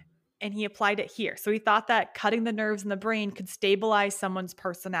leukectomy, and he applied it here. So he thought that cutting the nerves in the brain could stabilize someone's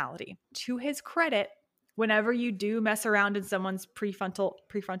personality. To his credit, whenever you do mess around in someone's prefrontal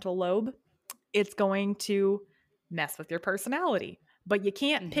lobe, it's going to mess with your personality. But you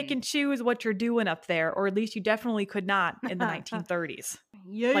can't pick and choose what you're doing up there, or at least you definitely could not in the 1930s.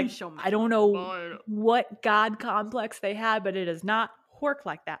 Like, I don't know what God complex they had, but it does not work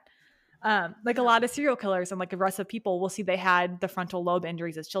like that. Like a lot of serial killers and like the rest of people, we'll see they had the frontal lobe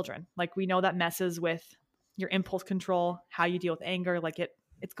injuries as children. Like we know that messes with your impulse control, how you deal with anger. Like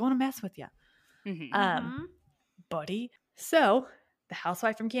it's going to mess with you. Buddy. So the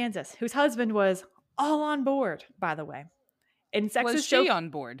housewife from Kansas, whose husband was all on board, by the way. And was she on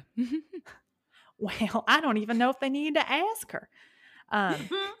board? Well, I don't even know if they need to ask her.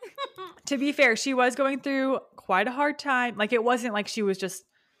 To be fair, she was going through quite a hard time. Like it wasn't like she was just,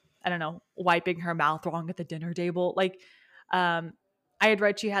 I don't know, wiping her mouth wrong at the dinner table. Like I had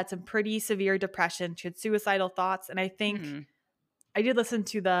read she had some pretty severe depression. She had suicidal thoughts. And I think I did listen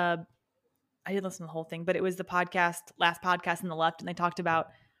to the whole thing, but it was the last podcast on the left. And they talked about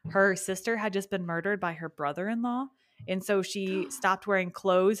her sister had just been murdered by her brother-in-law. And so she stopped wearing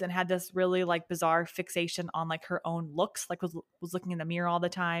clothes and had this really like bizarre fixation on like her own looks, like was looking in the mirror all the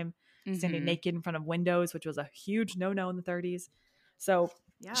time, standing naked in front of windows, which was a huge no-no in the 30s. So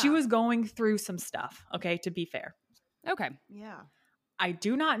she was going through some stuff, okay, to be fair. Okay. Yeah. I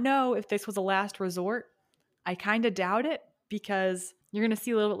do not know if this was a last resort. I kind of doubt it because you're going to see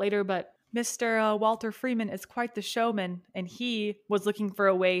a little bit later, but Mr. Walter Freeman is quite the showman, and he was looking for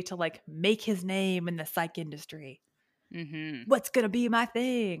a way to like make his name in the psych industry. What's going to be my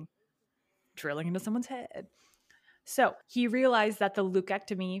thing? Drilling into someone's head. So he realized that the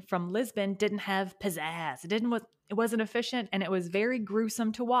leukectomy from Lisbon didn't have pizzazz. It wasn't efficient, and it was very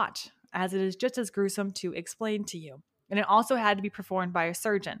gruesome to watch, as it is just as gruesome to explain to you. And it also had to be performed by a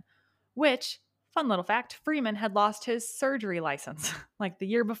surgeon, which, fun little fact, Freeman had lost his surgery license like the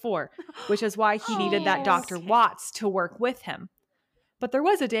year before, which is why he needed that Dr. Watts to work with him. But there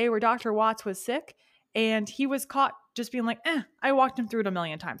was a day where Dr. Watts was sick, and he was caught just being like, I walked him through it a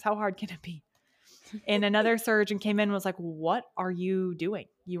million times. How hard can it be? And another surgeon came in and was like, what are you doing?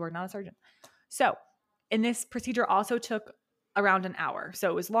 You are not a surgeon. So, and this procedure also took around an hour. So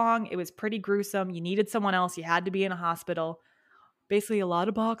it was long. It was pretty gruesome. You needed someone else. You had to be in a hospital. Basically a lot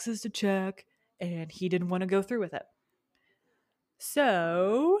of boxes to check. And he didn't want to go through with it.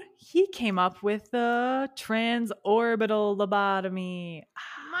 So he came up with the transorbital lobotomy.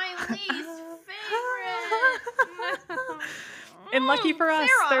 My least favorite. And lucky for us,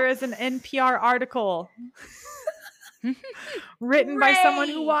 there is an NPR article written by someone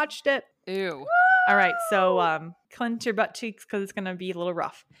who watched it. Ew. All right, so clench your butt cheeks because it's going to be a little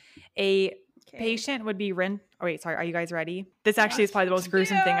rough. A patient would be are you guys ready? This actually is probably the most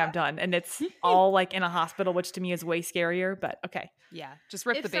gruesome thing I've done, and it's all like in a hospital, which to me is way scarier, but okay. Yeah, just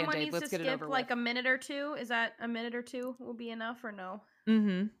rip the Band-Aid. Let's get it over with. Like a minute or two, is that a minute or two will be enough or no?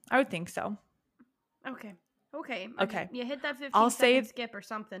 I would think so. Okay. You hit that 15-second skip or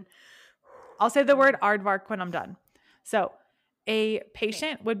something. I'll say the word aardvark when I'm done. So a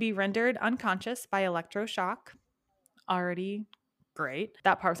patient would be rendered unconscious by electroshock. Already great.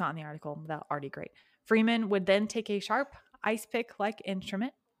 That part's not in the article, but that's already great. Freeman would then take a sharp ice pick-like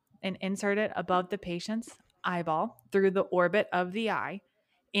instrument and insert it above the patient's eyeball through the orbit of the eye.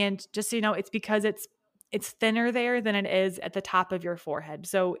 And just so you know, it's because it's thinner there than it is at the top of your forehead.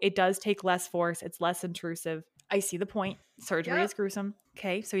 So it does take less force. It's less intrusive. I see the point. Surgery is gruesome.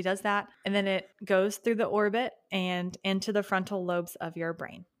 Okay, so he does that. And then it goes through the orbit and into the frontal lobes of your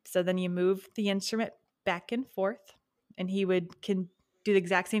brain. So then you move the instrument back and forth, and he can do the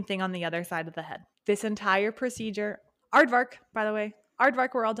exact same thing on the other side of the head. This entire procedure, aardvark, by the way. Aardvark,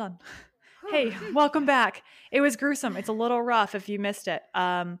 we're all done. Hey, welcome back. It was gruesome. It's a little rough if you missed it.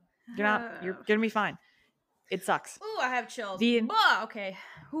 You're gonna be fine. It sucks. Ooh, I have chills. Okay.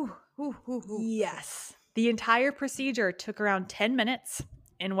 Yes. The entire procedure took around 10 minutes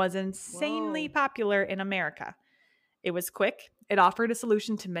and was insanely popular in America. It was quick. It offered a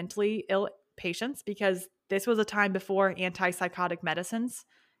solution to mentally ill patients because this was a time before antipsychotic medicines.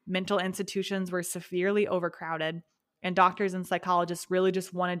 Mental institutions were severely overcrowded, and doctors and psychologists really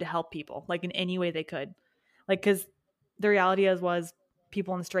just wanted to help people, like in any way they could. Like, because the reality was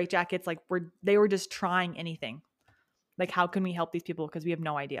people in straitjackets, like they were just trying anything. Like, how can we help these people? Because we have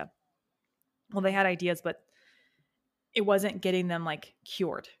no idea. Well, they had ideas, but it wasn't getting them like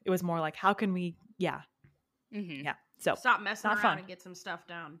cured. It was more like, how can we, So stop messing around fun. and get some stuff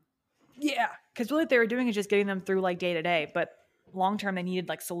down. Yeah. Because really what they were doing is just getting them through like day to day. But long term, they needed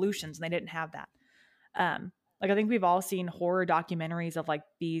like solutions and they didn't have that. Like I think we've all seen horror documentaries of like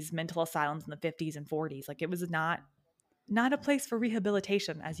these mental asylums in the 50s and 40s. Like it was not a place for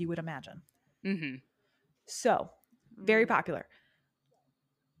rehabilitation as you would imagine. So very popular.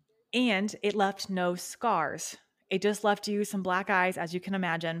 And it left no scars. It just left you some black eyes, as you can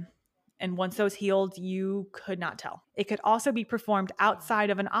imagine. And once those healed, you could not tell. It could also be performed outside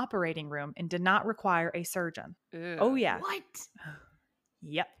of an operating room and did not require a surgeon. Ew. Oh, yeah. What?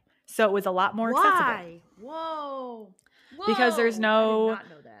 Yep. So it was a lot more accessible. Why? Whoa. Because there's no... I did not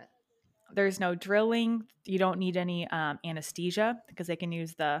know that. There's no drilling. You don't need any anesthesia because they can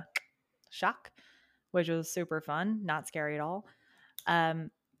use the shock, which was super fun. Not scary at all.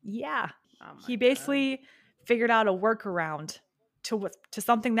 Yeah. He basically figured out a workaround to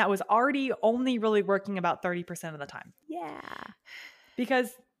something that was already only really working about 30% of the time. Yeah. Because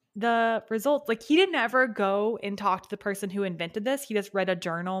the results, like he didn't ever go and talk to the person who invented this. He just read a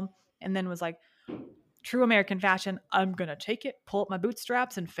journal and then was like, true American fashion, I'm going to take it, pull up my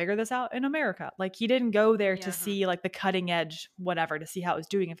bootstraps and figure this out in America. Like he didn't go there to see like the cutting edge, whatever, to see how it was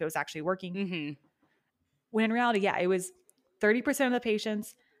doing, if it was actually working. When in reality, it was 30% of the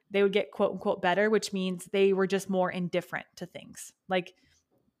patients, they would get quote unquote better, which means they were just more indifferent to things. Like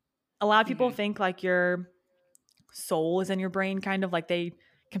a lot of people think like your soul is in your brain, kind of like they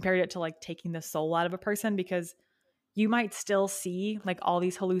compared it to like taking the soul out of a person, because you might still see like all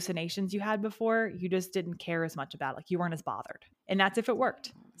these hallucinations you had before. You just didn't care as much about it. Like you weren't as bothered. And that's if it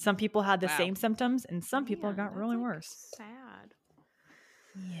worked. Some people had the same symptoms and some people got really worse. Sad.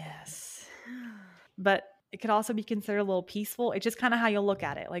 Yes. But it could also be considered a little peaceful. It's just kind of how you look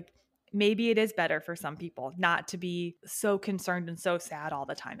at it. Like maybe it is better for some people not to be so concerned and so sad all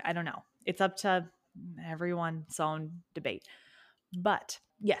the time. I don't know. It's up to everyone's own debate. But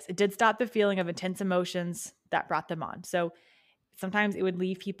yes, it did stop the feeling of intense emotions that brought them on. So sometimes it would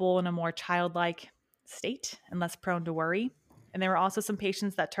leave people in a more childlike state and less prone to worry. And there were also some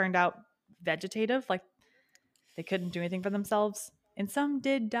patients that turned out vegetative, like they couldn't do anything for themselves. And some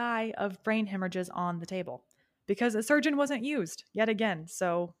did die of brain hemorrhages on the table because a surgeon wasn't used yet again.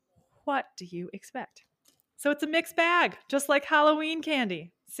 So what do you expect? So it's a mixed bag, just like Halloween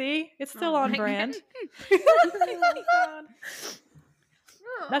candy. See, it's still on brand.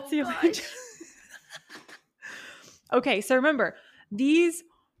 That's the only. Okay, so remember, these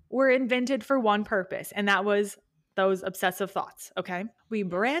were invented for one purpose, and that was those obsessive thoughts, okay? We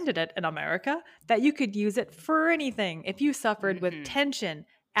branded it in America that you could use it for anything. If you suffered with tension,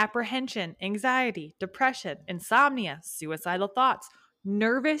 apprehension, anxiety, depression, insomnia, suicidal thoughts,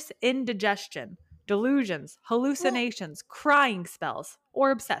 nervous indigestion, delusions, hallucinations, crying spells,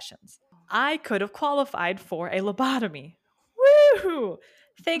 or obsessions, I could have qualified for a lobotomy. Woo!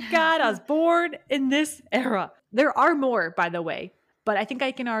 Thank God I was born in this era. There are more, by the way, but I think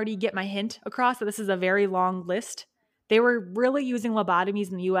I can already get my hint across that this is a very long list. They were really using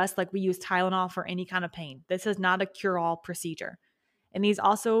lobotomies in the US like we use Tylenol for any kind of pain. This is not a cure-all procedure. And these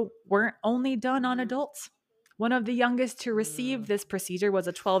also weren't only done on adults. One of the youngest to receive this procedure was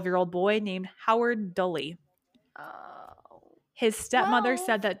a 12-year-old boy named Howard Dulley. His stepmother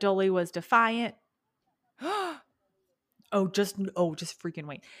said that Dulley was defiant. Just freaking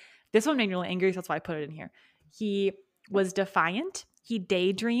wait. This one made me really angry, so that's why I put it in here. He was defiant, he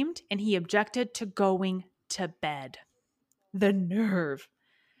daydreamed, and he objected to going to bed. The nerve.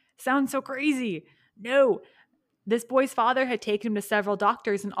 Sounds so crazy. No. This boy's father had taken him to several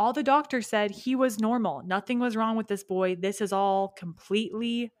doctors, and all the doctors said he was normal. Nothing was wrong with this boy. This is all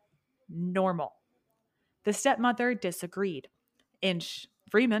completely normal. The stepmother disagreed. And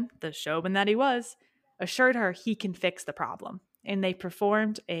Freeman, the showman that he was, assured her he can fix the problem. And they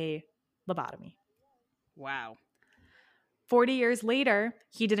performed a lobotomy. Wow. 40 years later,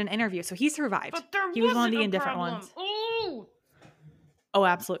 he did an interview. So he survived. But there he was one of the a indifferent problem. ones. Ooh. Oh,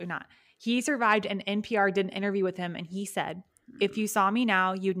 absolutely not. He survived, and NPR did an interview with him, and he said, if you saw me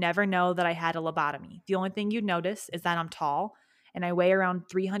now, you'd never know that I had a lobotomy. The only thing you'd notice is that I'm tall, and I weigh around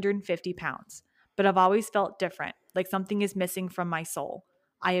 350 pounds. But I've always felt different, like something is missing from my soul.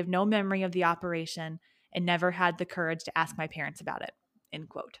 I have no memory of the operation and never had the courage to ask my parents about it. End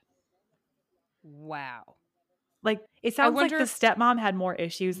quote. Wow. Like, it sounds like the stepmom had more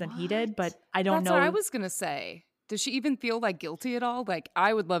issues than he did, but I don't know. That's what I was going to say. Does she even feel like guilty at all? Like,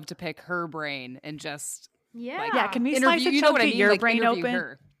 I would love to pick her brain and just can we slice a chunk of your brain open?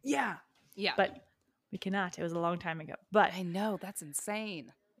 Her. Yeah. But we cannot. It was a long time ago. But I know, that's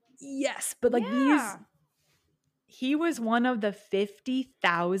insane. Yes, but like He was one of the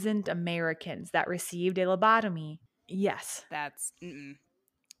 50,000 Americans that received a lobotomy. Yes. That's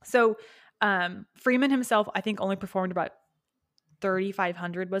So Freeman himself, I think, only performed about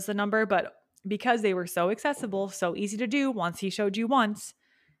 3,500 was the number, but because they were so accessible, so easy to do once he showed you once,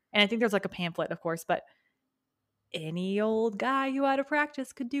 and I think there's like a pamphlet, of course, but any old guy who out of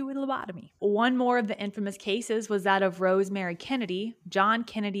practice could do a lobotomy. One more of the infamous cases was that of Rosemary Kennedy, John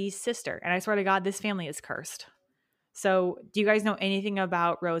Kennedy's sister, and I swear to God, this family is cursed. So do you guys know anything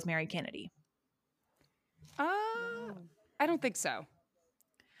about Rosemary Kennedy? I don't think so.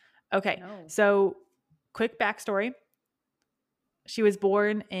 Okay, No. So quick backstory. She was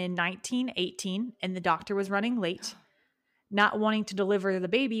born in 1918 and the doctor was running late. Not wanting to deliver the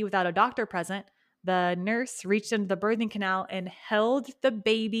baby without a doctor present, the nurse reached into the birthing canal and held the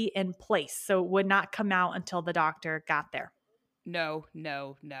baby in place so it would not come out until the doctor got there. No.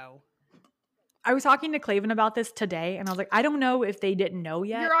 I was talking to Clavin about this today and I was like, I don't know if they didn't know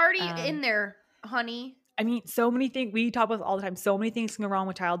yet. You're already in there, honey. I mean, so many things, we talk about all the time, so many things can go wrong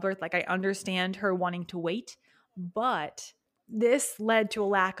with childbirth. Like, I understand her wanting to wait, but this led to a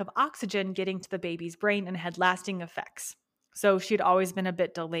lack of oxygen getting to the baby's brain and had lasting effects. So she'd always been a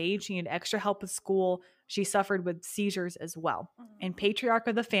bit delayed. She needed extra help with school. She suffered with seizures as well. And patriarch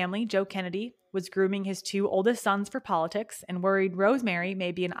of the family, Joe Kennedy, was grooming his 2 oldest sons for politics and worried Rosemary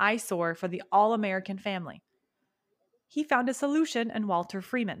may be an eyesore for the all-American family. He found a solution in Walter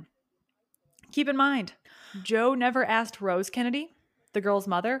Freeman. Keep in mind, Joe never asked Rose Kennedy, the girl's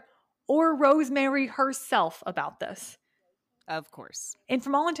mother, or Rosemary herself about this. Of course. And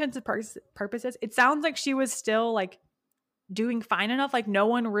from all intents and purposes, it sounds like she was still like doing fine enough. Like no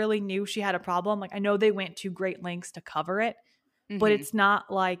one really knew she had a problem. Like I know they went to great lengths to cover it, but it's not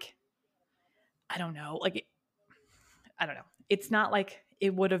like, I don't know. It's not like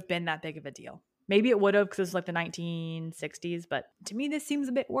it would have been that big of a deal. Maybe it would have because it was like the 1960s, but to me, this seems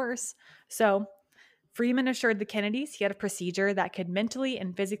a bit worse. So Freeman assured the Kennedys he had a procedure that could mentally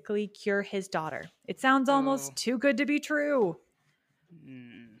and physically cure his daughter. It sounds almost too good to be true.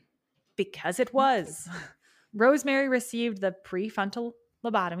 Because it was. Rosemary received the prefrontal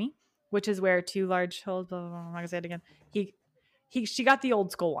lobotomy, which is where 2 large holes, I'm not going to say it again. She got the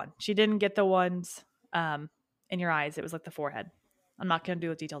old school one. She didn't get the ones in your eyes. It was like the forehead. I'm not going to do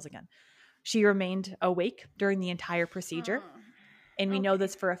the details again. She remained awake during the entire procedure. And we know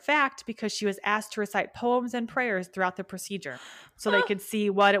this for a fact because she was asked to recite poems and prayers throughout the procedure so they could see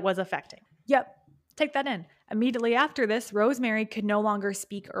what it was affecting. Yep. Take that in. Immediately after this, Rosemary could no longer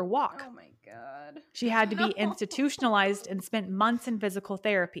speak or walk. Oh my God. She had to be institutionalized and spent months in physical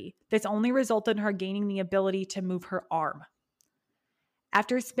therapy. This only resulted in her gaining the ability to move her arm.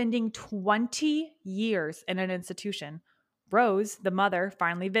 After spending 20 years in an institution, Rose, the mother,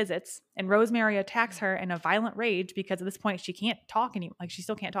 finally visits, and Rosemary attacks her in a violent rage because at this point she can't talk anymore. Like she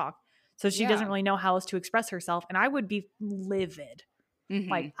still can't talk. So she doesn't really know how else to express herself. And I would be livid.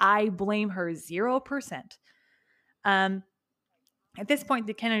 Like I blame her 0%. At this point,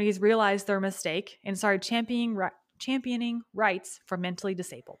 the Kennedys realized their mistake and started championing rights for mentally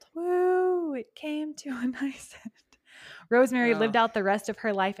disabled. Woo! It came to a nice end. Rosemary lived out the rest of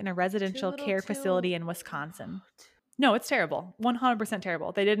her life in a residential care facility in Wisconsin. No, it's terrible. 100%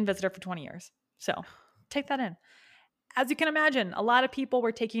 terrible. They didn't visit her for 20 years. So take that in. As you can imagine, a lot of people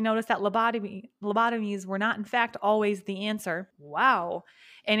were taking notice that lobotomies were not, in fact, always the answer. Wow.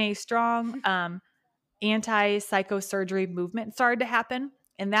 And a strong anti-psychosurgery movement started to happen.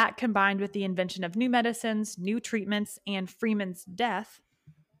 And that combined with the invention of new medicines, new treatments, and Freeman's death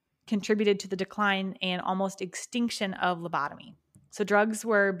contributed to the decline and almost extinction of lobotomy. So drugs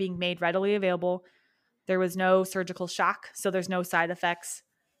were being made readily available. There was no surgical shock, so there's no side effects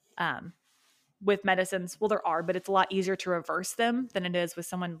with medicines. Well, there are, but it's a lot easier to reverse them than it is with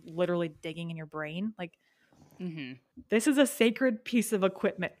someone literally digging in your brain. Like, this is a sacred piece of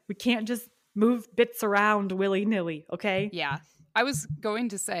equipment. We can't just move bits around willy-nilly, okay? Yeah. I was going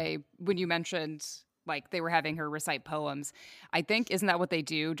to say, when you mentioned like they were having her recite poems, I think, isn't that what they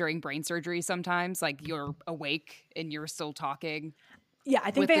do during brain surgery sometimes? Like you're awake and you're still talking. Yeah,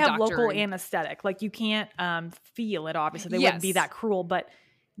 I think they have local anesthetic. Like you can't feel it, obviously. They wouldn't be that cruel, but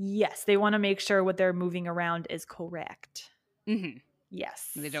yes, they want to make sure what they're moving around is correct.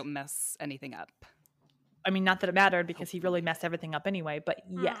 Yes. They don't mess anything up. I mean, not that it mattered because he really messed everything up anyway, but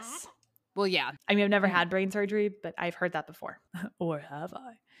yes. Well, yeah. I mean, I've never had brain surgery, but I've heard that before. Or have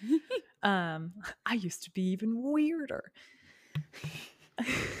I? I used to be even weirder.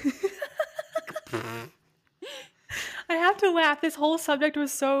 I have to laugh. This whole subject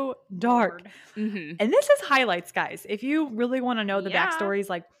was so dark. And this is highlights, guys. If you really want to know the backstories,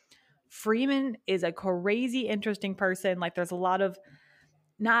 like Freeman is a crazy interesting person. Like there's a lot of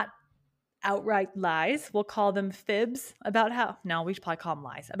not outright lies. We'll call them fibs about how, no, we should probably call them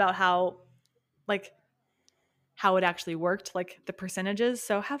lies about how it actually worked, like the percentages.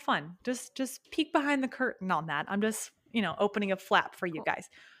 So have fun. Just peek behind the curtain on that. I'm just, opening a flap for you guys.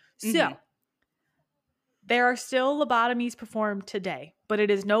 So there are still lobotomies performed today, but it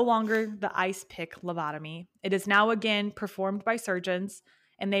is no longer the ice pick lobotomy. It is now again performed by surgeons,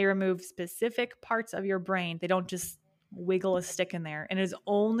 and they remove specific parts of your brain. They don't just wiggle a stick in there, and it is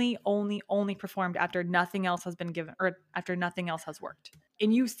only performed after nothing else has been given or after nothing else has worked.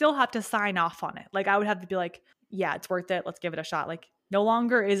 And you still have to sign off on it. Like I would have to be like, yeah, it's worth it. Let's give it a shot. Like no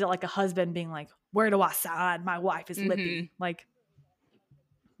longer is it like a husband being like, where do I sign? My wife is lippy. Like,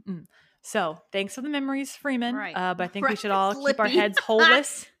 So thanks for the memories, Freeman. Right. But I think we should all keep our heads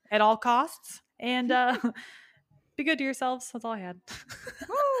holeless at all costs and be good to yourselves. That's all I had.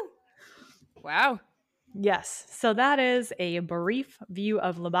 Wow. Yes. So that is a brief view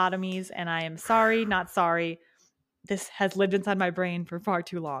of lobotomies. And I am sorry, not sorry. This has lived inside my brain for far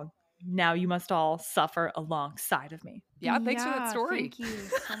too long. Now you must all suffer alongside of me. Yeah, thanks for that story. Thank you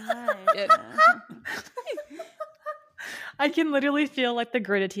so much. I can literally feel like the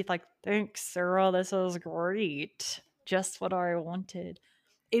gritted teeth, like, thanks, Sarah, this was great. Just what I wanted.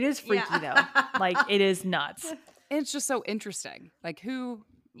 It is freaky though. Like it is nuts. It's just so interesting. Like who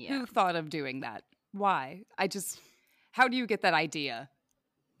thought of doing that? Why? How do you get that idea?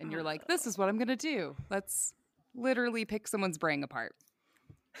 And you're like, this is what I'm going to do. Let's literally pick someone's brain apart.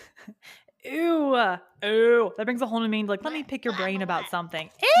 Ew. That brings a whole new meaning. Like, let me pick your brain about something.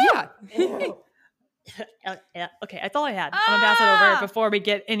 Yeah. Okay, that's all I had. I'm gonna pass it over before we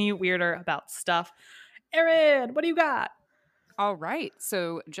get any weirder about stuff. Erin, what do you got? All right.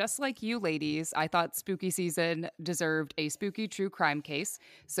 So just like you ladies, I thought spooky season deserved a spooky true crime case.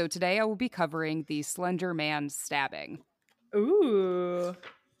 So today I will be covering the Slender Man stabbing. Ooh.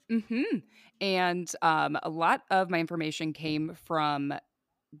 And a lot of my information came from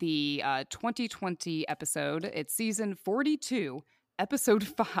the 2020 episode. It's season 42, episode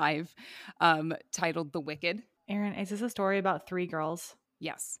 5, titled The Wicked. Erin, is this a story about 3 girls?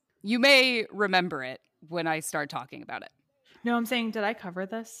 Yes. You may remember it when I start talking about it. No, I'm saying, did I cover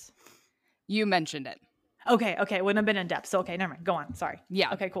this? You mentioned it. Okay. Wouldn't have been in depth. So, okay, never mind. Go on. Sorry.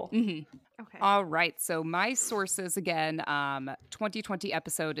 Yeah. Okay, cool. Okay. All right. So my sources again, 2020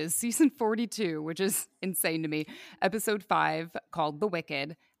 episode is season 42, which is insane to me. Episode 5 called The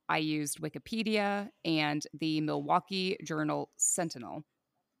Wicked. I used Wikipedia and the Milwaukee Journal Sentinel.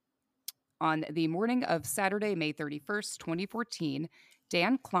 On the morning of Saturday, May 31st, 2014,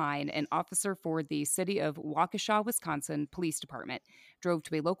 Dan Klein, an officer for the City of Waukesha, Wisconsin Police Department, drove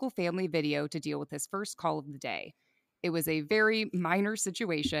to a local family video to deal with his first call of the day. It was a very minor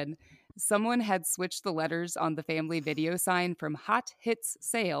situation. Someone had switched the letters on the family video sign from Hot Hits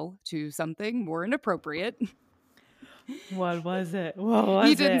Sale to something more inappropriate. What was it?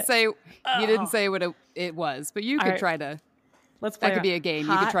 He didn't say what it was, but you could try to. Let's play. That could be a game.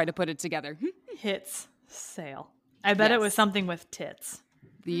 You could try to put it together. Hits Sale. I bet it was something with tits.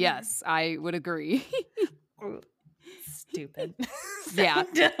 Yes, I would agree. Stupid. Yeah.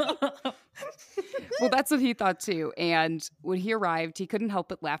 Well, that's what he thought too. And when he arrived, he couldn't help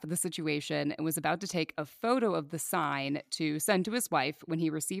but laugh at the situation and was about to take a photo of the sign to send to his wife when he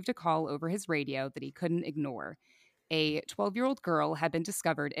received a call over his radio that he couldn't ignore. A 12-year-old girl had been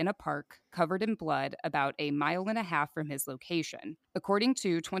discovered in a park covered in blood about 1.5 miles from his location. According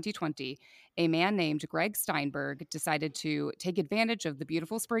to 2020, a man named Greg Steinberg decided to take advantage of the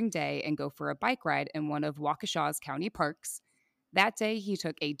beautiful spring day and go for a bike ride in one of Waukesha's county parks. That day, he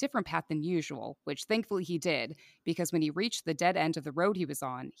took a different path than usual, which thankfully he did, because when he reached the dead end of the road he was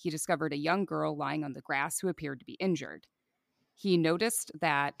on, he discovered a young girl lying on the grass who appeared to be injured. He noticed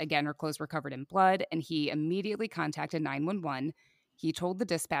that, again, her clothes were covered in blood, and he immediately contacted 911. He told the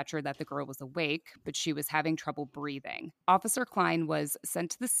dispatcher that the girl was awake, but she was having trouble breathing. Officer Klein was sent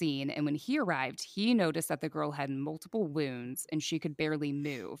to the scene, and when he arrived, he noticed that the girl had multiple wounds, and she could barely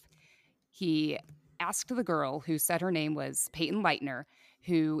move. He asked the girl, who said her name was Peyton Leitner,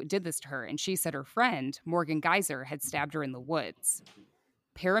 who did this to her, and she said her friend, Morgan Geyser, had stabbed her in the woods.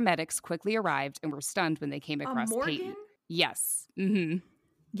 Paramedics quickly arrived and were stunned when they came across Peyton. Yes. Mm-hmm.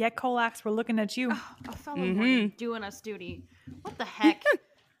 Yeah, Colax, we're looking at you. A fellow Morgan doing us duty. What the heck?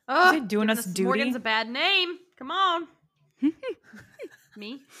 Is it doing us duty? Morgan's a bad name. Come on.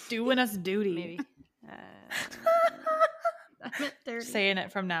 Me? Doing us duty. Maybe. I meant 30. Saying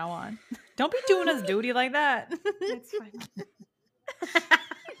it from now on. Don't be doing us duty like that. It's fine.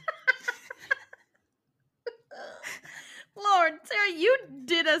 Lord, Sarah, you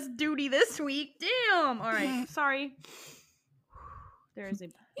did us duty this week. Damn. All right. Sorry. There is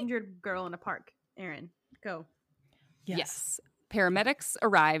an injured girl in a park. Aaron, go. Yes. Paramedics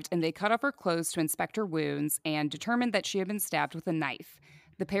arrived and they cut off her clothes to inspect her wounds and determined that she had been stabbed with a knife.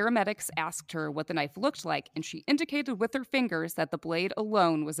 The paramedics asked her what the knife looked like, and she indicated with her fingers that the blade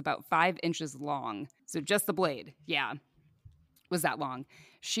alone was about 5 inches long. So just the blade, was that long.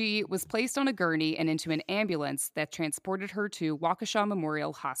 She was placed on a gurney and into an ambulance that transported her to Waukesha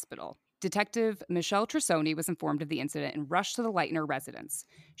Memorial Hospital. Detective Michelle Trissoni was informed of the incident and rushed to the Leitner residence.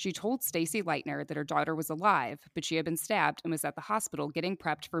 She told Stacy Leitner that her daughter was alive, but she had been stabbed and was at the hospital getting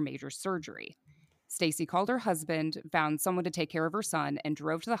prepped for major surgery. Stacy called her husband, found someone to take care of her son, and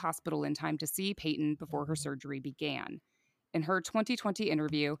drove to the hospital in time to see Peyton before her surgery began. In her 2020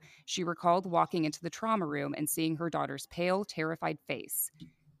 interview, she recalled walking into the trauma room and seeing her daughter's pale, terrified face.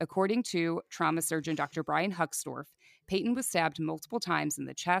 According to trauma surgeon Dr. Brian Huxdorf, Peyton was stabbed multiple times in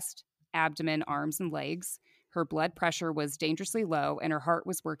the chest, abdomen, arms, and legs. Her blood pressure was dangerously low, and her heart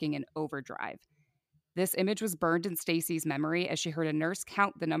was working in overdrive. This image was burned in Stacy's memory as she heard a nurse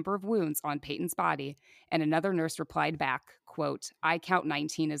count the number of wounds on Peyton's body, and another nurse replied back, quote, "I count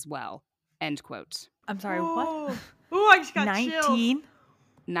 19 as well," end quote. I'm sorry, what? Oh, I just got 19? chills.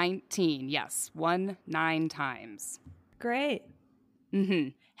 19, yes. 9 times. Great. Mm-hmm.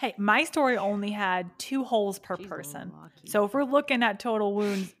 Hey, my story only had 2 holes per She's person. lucky. So if we're looking at total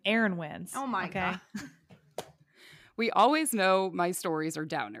wounds, Aaron wins. Oh my God. We always know my stories are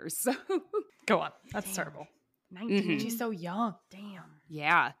downers. So Go on. That's terrible. 19. Mhm. She's so young. Damn.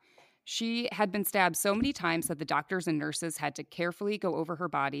 yeah. She had been stabbed so many times that the doctors and nurses had to carefully go over her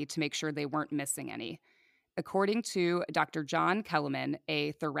body to make sure they weren't missing any. According to Dr. John Kellerman,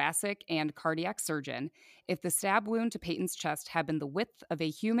 a thoracic and cardiac surgeon, if the stab wound to Peyton's chest had been the width of a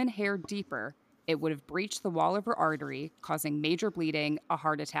human hair deeper, it would have breached the wall of her artery, causing major bleeding, a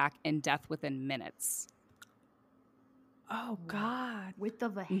heart attack, and death within minutes. Oh, God. Width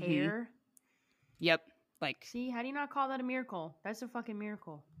of a hair. Yep. Like, See, how do you not call that a miracle? That's a fucking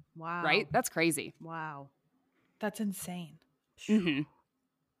miracle. Wow. right? That's crazy. Wow. That's insane. Mm-hmm.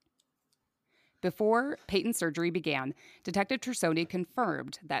 Before Peyton's surgery began, Detective Trissoni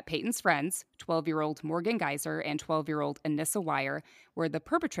confirmed that Peyton's friends, 12-year-old Morgan Geyser and 12-year-old Anissa Wire, were the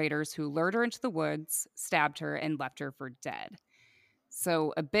perpetrators who lured her into the woods, stabbed her, and left her for dead.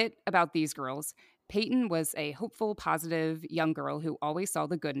 So a bit about these girls. Peyton was a hopeful, positive young girl who always saw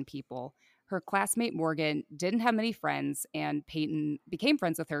the good in people. Her classmate Morgan didn't have many friends, and Peyton became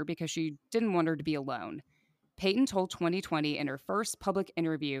friends with her because she didn't want her to be alone. Peyton told 2020 in her first public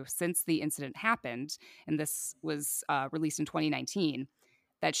interview since the incident happened, and this was released in 2019,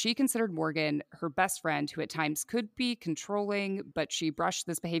 that she considered Morgan her best friend who at times could be controlling, but she brushed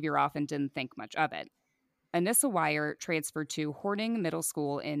this behavior off and didn't think much of it. Anissa Wire transferred to Horning Middle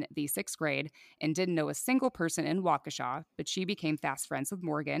School in the 6th grade and didn't know a single person in Waukesha, but she became fast friends with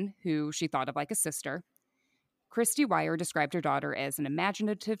Morgan, who she thought of like a sister. Christy Wire described her daughter as an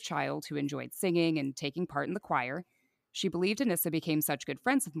imaginative child who enjoyed singing and taking part in the choir. She believed Anissa became such good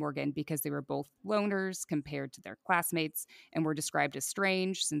friends with Morgan because they were both loners compared to their classmates and were described as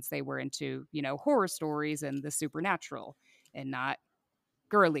strange since they were into, horror stories and the supernatural and not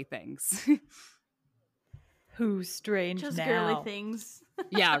girly things. Who's strange Just now? girly things.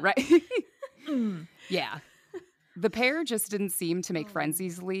 Yeah, right. Yeah. The pair just didn't seem to make friends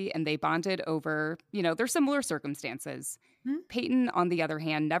easily, and they bonded over, their similar circumstances. Peyton, on the other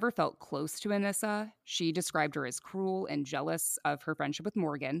hand, never felt close to Anissa. She described her as cruel and jealous of her friendship with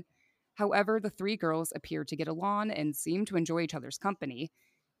Morgan. However, the 3 girls appeared to get along and seemed to enjoy each other's company,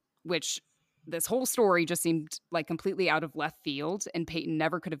 which this whole story just seemed like completely out of left field, and Peyton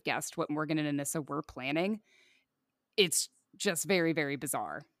never could have guessed what Morgan and Anissa were planning. It's just very, very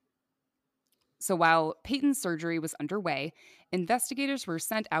bizarre. So while Peyton's surgery was underway, investigators were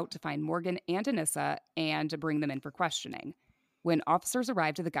sent out to find Morgan and Anissa and to bring them in for questioning. When officers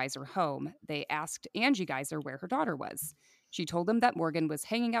arrived at the Geyser home, they asked Angie Geyser where her daughter was. She told them that Morgan was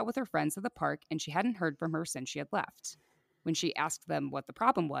hanging out with her friends at the park and she hadn't heard from her since she had left. When she asked them what the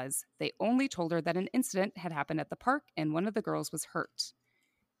problem was, they only told her that an incident had happened at the park and one of the girls was hurt.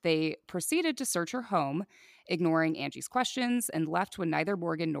 They proceeded to search her home, ignoring Angie's questions, and left when neither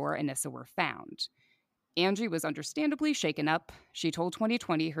Morgan nor Anissa were found. Angie was understandably shaken up. She told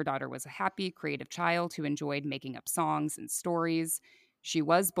 2020 her daughter was a happy, creative child who enjoyed making up songs and stories. She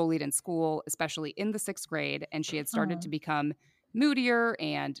was bullied in school, especially in the 6th grade, and she had started to become moodier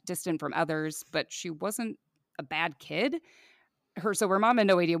and distant from others, but she wasn't a bad kid. So her mom had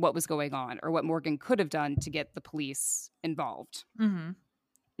no idea what was going on or what Morgan could have done to get the police involved. Mm-hmm.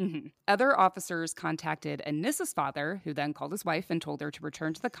 Mm-hmm. Other officers contacted Anissa's father, who then called his wife and told her to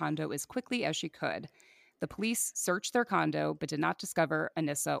return to the condo as quickly as she could. The police searched their condo but did not discover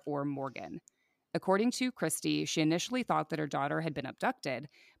Anissa or Morgan. According to Christy, she initially thought that her daughter had been abducted,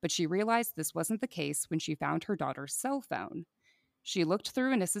 but she realized this wasn't the case when she found her daughter's cell phone. She looked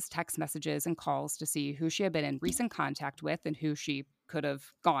through Anissa's text messages and calls to see who she had been in recent contact with and who she could have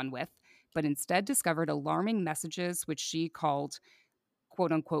gone with, but instead discovered alarming messages which she called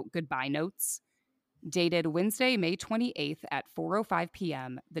quote-unquote goodbye notes. Dated Wednesday, May 28th at 4:05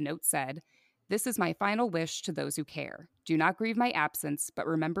 p.m., the note said, "This is my final wish to those who care. Do not grieve my absence, but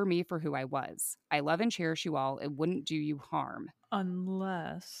remember me for who I was. I love and cherish you all. It wouldn't do you harm."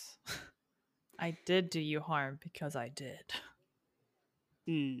 Unless I did do you harm, because I did.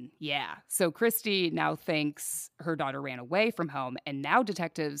 Yeah. So Christy now thinks her daughter ran away from home, and now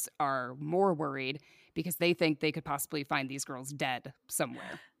detectives are more worried because they think they could possibly find these girls dead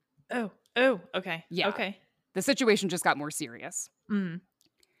somewhere. Oh, okay. Yeah. Okay. The situation just got more serious. Mm-hmm.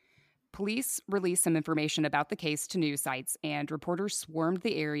 Police released some information about the case to news sites, and reporters swarmed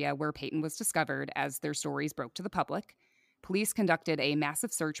the area where Peyton was discovered as their stories broke to the public. Police conducted a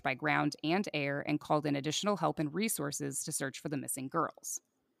massive search by ground and air and called in additional help and resources to search for the missing girls.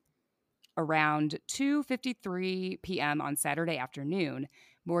 Around 2:53 p.m. on Saturday afternoon,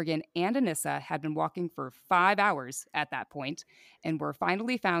 Morgan and Anissa had been walking for 5 hours at that point and were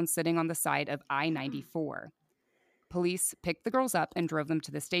finally found sitting on the side of I-94. Police picked the girls up and drove them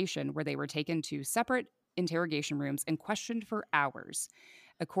to the station, where they were taken to separate interrogation rooms and questioned for hours.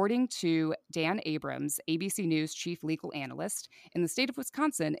 According to Dan Abrams, ABC News chief legal analyst, in the state of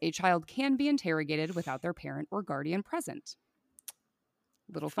Wisconsin, a child can be interrogated without their parent or guardian present.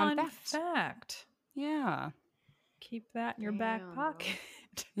 Little fun fact. Yeah. Keep that in your back pocket.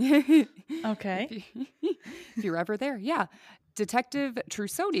 Okay. If you're ever there, yeah. Detective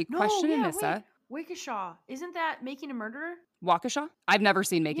Trussoni questioned Anissa. Waukesha. Isn't that Making a Murderer? Waukesha? I've never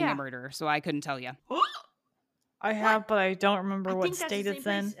seen Making a Murderer, so I couldn't tell you. I have, but I don't remember what state it's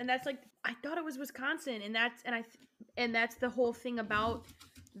in. And that's like, I thought it was Wisconsin, and that's the whole thing about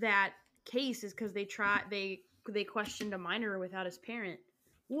that case, is because they questioned a minor without his parent.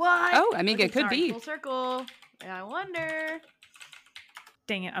 What? Oh, I mean, it could be full circle. I wonder.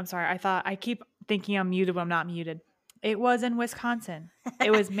 Dang it! I'm sorry. I keep thinking I'm muted when I'm not muted. It was in Wisconsin. It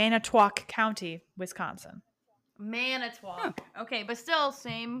was Manitowoc County, Wisconsin. Manitowoc. Huh. Okay, but still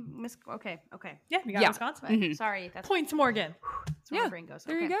same. Okay. Yeah, we got Wisconsin. Mm-hmm. Sorry, that's points, Morgan. That's where my brain goes.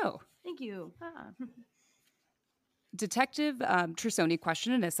 There you go. Thank you. Detective Trussoni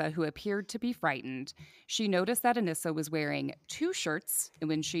questioned Anissa, who appeared to be frightened. She noticed that Anissa was wearing 2 shirts, and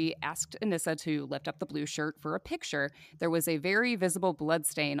when she asked Anissa to lift up the blue shirt for a picture, there was a very visible blood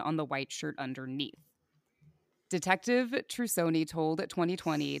stain on the white shirt underneath. Detective Trussoni told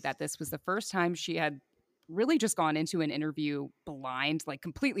 2020 that this was the first time she had really just gone into an interview blind, like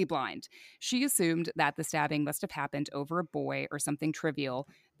completely blind. She assumed that the stabbing must have happened over a boy or something trivial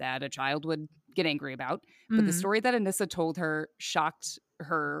that a child would get angry about. Mm-hmm. But the story that Anissa told her shocked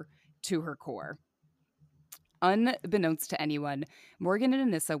her to her core. Unbeknownst to anyone, Morgan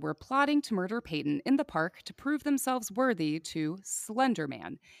and Anissa were plotting to murder Peyton in the park to prove themselves worthy to Slender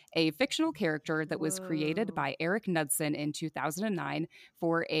Man, a fictional character that was created by Eric Knudsen in 2009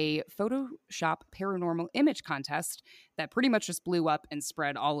 for a Photoshop paranormal image contest that pretty much just blew up and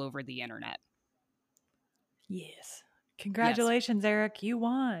spread all over the internet. Yes. Congratulations, Eric. You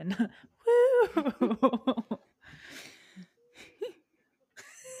won. Woo!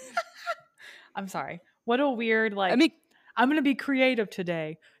 I'm sorry. What a weird, I'm going to be creative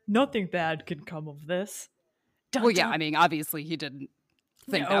today. Nothing bad can come of this. Obviously he didn't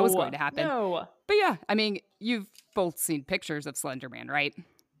think that was going to happen. No. But yeah, you've both seen pictures of Slender Man, right?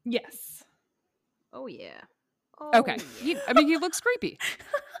 Yes. Oh, yeah. Okay. Yeah. He looks creepy.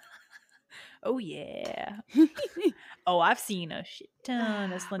 Oh, yeah. I've seen a shit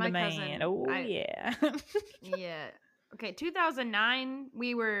ton of Slender Man. Yeah. Yeah. Okay, 2009,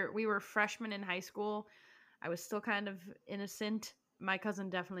 we were freshmen in high school. I was still kind of innocent. My cousin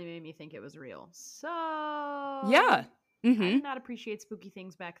definitely made me think it was real. So yeah. Mm-hmm. I did not appreciate spooky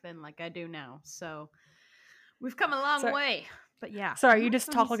things back then like I do now. So we've come a long way. But yeah. Sorry, you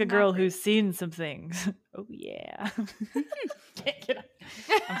just talk like a girl who's seen some things. Oh, yeah.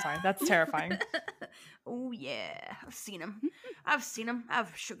 I'm sorry, that's terrifying. Oh, yeah. I've seen him.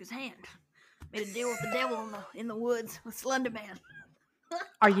 I've shook his hand. Made a deal with the devil in the woods with Slender Man.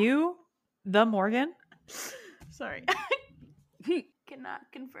 Are you the Morgan? Sorry. Cannot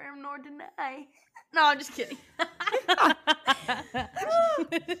confirm nor deny. No, I'm just kidding.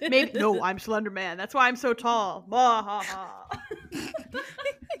 Maybe. No, I'm Slender Man. That's why I'm so tall.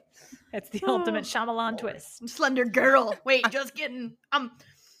 It's the ultimate Shyamalan twist. Slender girl. Wait, just kidding. I'm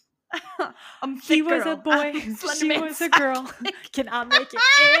he was girl. a boy. She was a girl. Cannot make it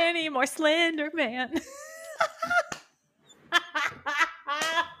any more Slender Man.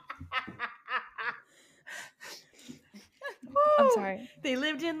 I'm sorry. They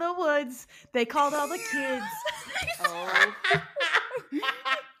lived in the woods. They called all the kids. Oh.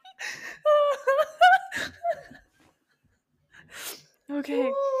 Okay.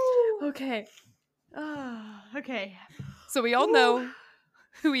 Ooh. Okay. Okay. So we all know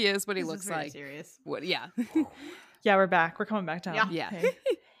who he is, what he looks like. Serious. What? Yeah. Yeah, we're back. We're coming back down. Yeah.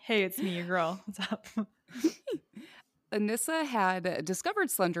 Hey, it's me, your girl. What's up? Anissa had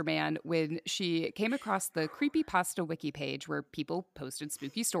discovered Slender Man when she came across the Creepypasta wiki page where people posted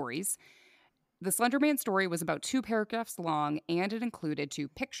spooky stories. The Slender Man story was about 2 paragraphs long, and it included 2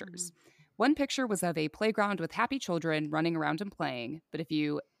 pictures. One picture was of a playground with happy children running around and playing, but if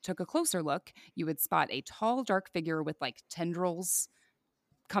you took a closer look, you would spot a tall, dark figure with like tendrils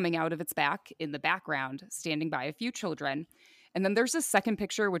coming out of its back in the background, standing by a few children. And then there's a second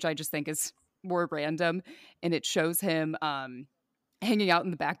picture, which I just think is more random, and it shows him hanging out in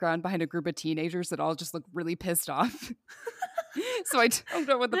the background behind a group of teenagers that all just look really pissed off. So I don't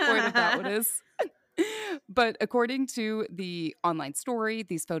know what the point of that one is. But according to the online story,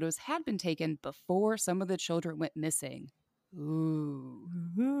 these photos had been taken before some of the children went missing. Ooh.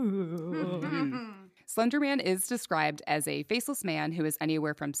 Slender Man is described as a faceless man who is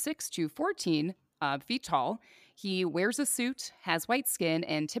anywhere from 6 to 14 feet tall. He wears a suit, has white skin,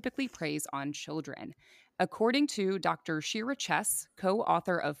 and typically preys on children. According to Dr. Shira Chess,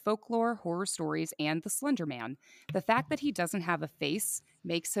 co-author of Folklore, Horror Stories, and The Slender Man, the fact that he doesn't have a face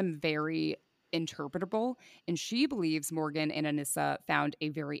makes him very interpretable, and she believes Morgan and Anissa found a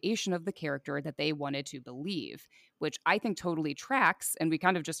variation of the character that they wanted to believe, which I think totally tracks, and we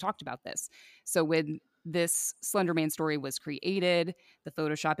kind of just talked about this. So when this Slender Man story was created, the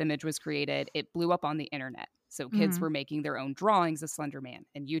Photoshop image was created, it blew up on the internet. So kids were making their own drawings of Slender Man,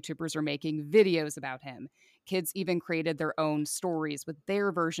 and YouTubers were making videos about him. Kids even created their own stories with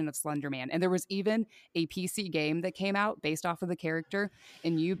their version of Slender Man. And there was even a PC game that came out based off of the character.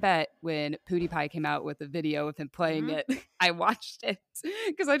 And you bet when PewDiePie came out with a video of him playing it, I watched it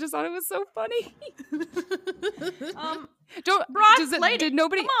because I just thought it was so funny. Did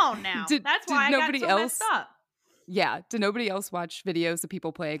nobody? Come on now. That's why I got so messed up. Yeah. Did nobody else watch videos of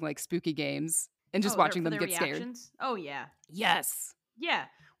people playing like spooky games and just watching them get reactions? Scared? Oh, yeah. Yes. Yeah.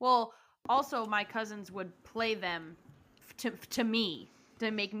 Well, also my cousins would play them to me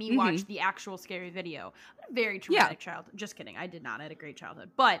to make me watch the actual scary video. A very traumatic childhood. Just kidding. I did not. I had a great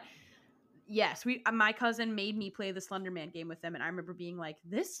childhood. But yes, my cousin made me play the Slender Man game with them, and I remember being like,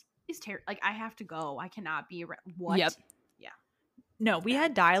 "This is terrible. Like, I have to go. I cannot be around." What? Yep. Yeah. No, we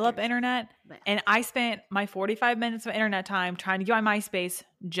had dial-up internet, and I spent my 45 minutes of internet time trying to get on MySpace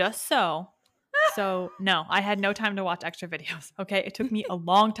just so. So, no, I had no time to watch extra videos, okay? It took me a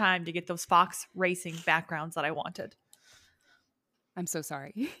long time to get those Fox racing backgrounds that I wanted. I'm so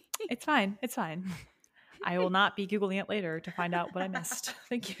sorry. It's fine. It's fine. I will not be Googling it later to find out what I missed.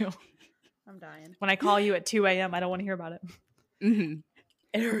 Thank you. I'm dying. When I call you at 2 a.m., I don't want to hear about it.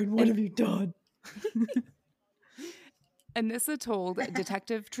 Aaron, what have you done? Anissa told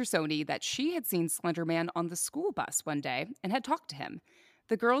Detective Trussoni that she had seen Slender Man on the school bus one day and had talked to him.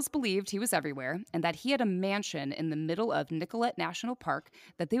 The girls believed he was everywhere and that he had a mansion in the middle of Nicollet National Park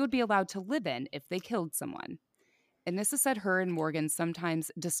that they would be allowed to live in if they killed someone. Anissa said her and Morgan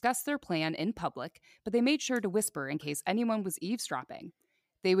sometimes discussed their plan in public, but they made sure to whisper in case anyone was eavesdropping.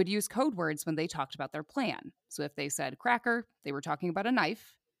 They would use code words when they talked about their plan. So if they said cracker, they were talking about a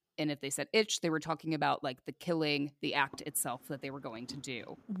knife. And if they said itch, they were talking about like the killing, the act itself that they were going to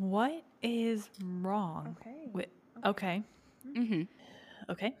do. What is wrong? Okay.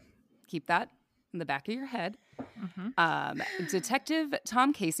 Okay. Keep that in the back of your head. Detective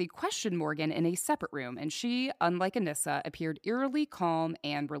Tom Casey questioned Morgan in a separate room, and she, unlike Anissa, appeared eerily calm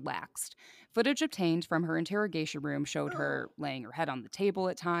and relaxed. Footage obtained from her interrogation room showed her laying her head on the table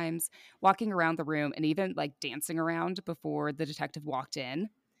at times, walking around the room, and even like dancing around before the detective walked in.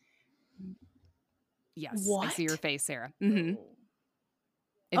 Yes, what? I see your face, Sarah. If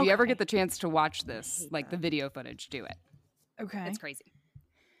you ever get the chance to watch this, like the video footage, do it. Okay. It's crazy.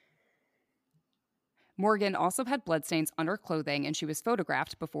 Morgan also had bloodstains on her clothing, and she was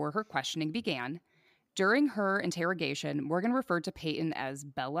photographed before her questioning began. During her interrogation, Morgan referred to Peyton as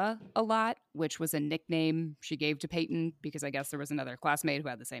Bella a lot, which was a nickname she gave to Peyton because I guess there was another classmate who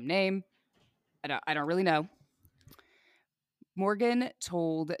had the same name. I don't really know. Morgan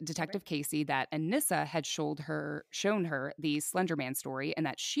told Detective Casey that Anissa had shown her the Slender Man story and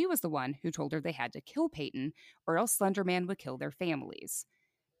that she was the one who told her they had to kill Peyton or else Slender Man would kill their families.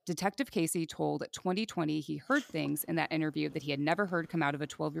 Detective Casey told 2020 he heard things in that interview that he had never heard come out of a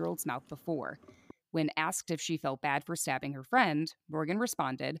 12-year-old's mouth before. When asked if she felt bad for stabbing her friend, Morgan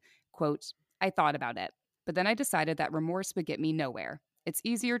responded, quote, "I thought about it, but then I decided that remorse would get me nowhere. It's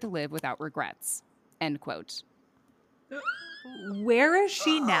easier to live without regrets." End quote. Where is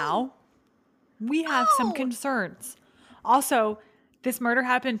she now? We have some concerns. Also, this murder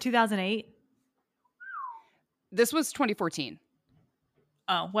happened in 2008. This was 2014.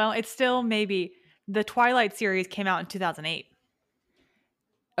 Oh, well, it's still maybe the Twilight series came out in 2008.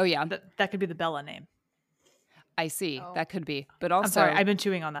 Oh, yeah. That could be the Bella name. I see. Oh. That could be. But also... I'm sorry, I've been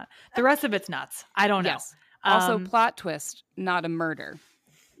chewing on that. The rest of it's nuts. I don't know. Yes. Also, plot twist, not a murder.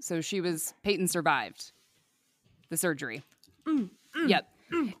 So Peyton survived the surgery. Yep.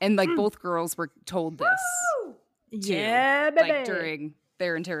 And like both girls were told this. Too, yeah, baby. Like during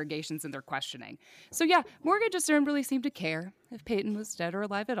their interrogations and their questioning. So yeah, Morgan just didn't really seem to care if Peyton was dead or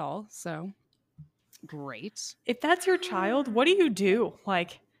alive at all. So great. If that's your child, what do you do?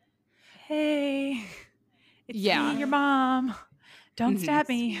 Like, hey, it's me, your mom. Don't stab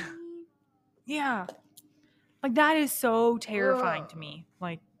me. Yeah. Like that is so terrifying to me.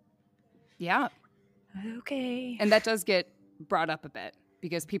 Like, yeah. Okay. And that does get brought up a bit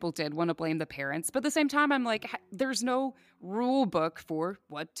because people did want to blame the parents. But at the same time, I'm like, there's no rule book for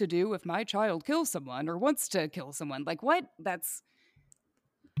what to do if my child kills someone or wants to kill someone. Like, what? That's...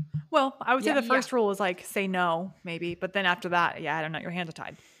 Well, I would say the first rule is like, say no, maybe. But then after that, I don't know, your hands are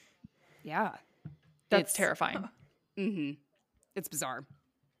tied. Yeah. That's terrifying. It's bizarre.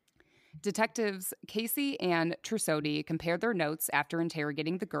 Detectives Casey and Trussodi compared their notes after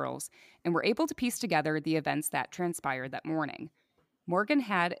interrogating the girls and were able to piece together the events that transpired that morning. Morgan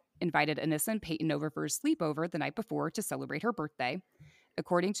had invited Anissa and Peyton over for a sleepover the night before to celebrate her birthday.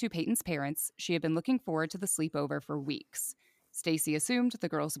 According to Peyton's parents, she had been looking forward to the sleepover for weeks. Stacy assumed the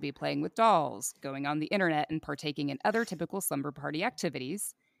girls would be playing with dolls, going on the internet, and partaking in other typical slumber party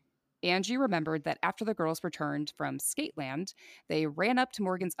activities. Angie remembered that after the girls returned from Skateland, they ran up to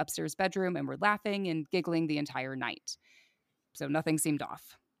Morgan's upstairs bedroom and were laughing and giggling the entire night. So nothing seemed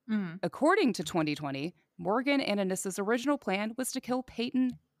off. According to 2020, Morgan and Anissa's original plan was to kill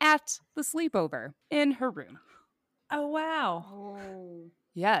Peyton at the sleepover in her room. Oh, wow.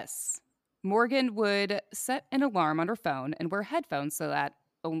 Yes. Morgan would set an alarm on her phone and wear headphones so that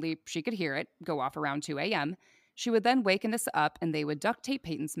only she could hear it go off around 2 a.m. She would then wake Anissa up and they would duct tape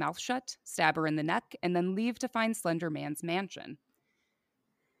Peyton's mouth shut, stab her in the neck, and then leave to find Slender Man's mansion.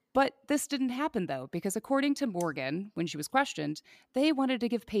 But this didn't happen, though, because according to Morgan, when she was questioned, they wanted to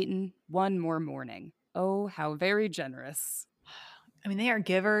give Peyton one more morning. Oh, how very generous. I mean, they are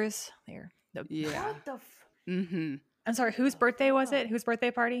givers. They're What the I'm sorry, whose birthday was it? Whose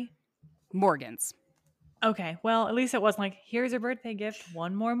birthday party? Morgan's. Okay, well, at least it wasn't like, here's a birthday gift,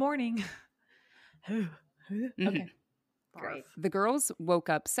 one more morning. Okay. Great. The girls woke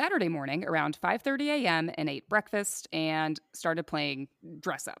up Saturday morning around 5:30 a.m. and ate breakfast and started playing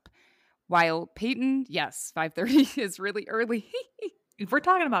dress up. While Peyton, 5:30 is really early. If we're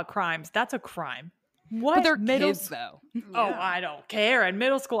talking about crimes, that's a crime. What? But they're kids, though. Oh, I don't care. In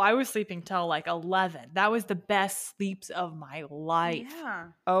middle school, I was sleeping till like 11. That was the best sleeps of my life. Yeah.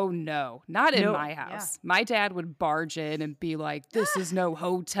 Oh, no. Not in my house. Yeah. My dad would barge in and be like, this is no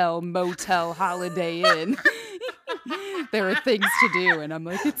hotel, motel, Holiday Inn. There are things to do. And I'm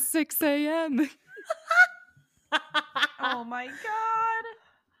like, it's 6 a.m. Oh, my God.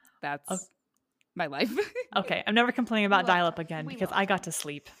 That's my life. Okay. I'm never complaining about dial-up again because I got to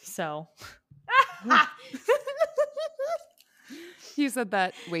sleep. So... You said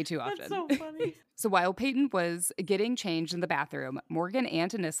that way too often. That's so funny. So while Peyton was getting changed in the bathroom, Morgan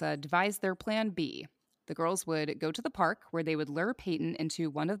and Anissa devised their plan B. The girls would go to the park where they would lure Peyton into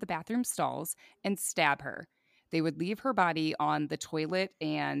one of the bathroom stalls and stab her. They would leave her body on the toilet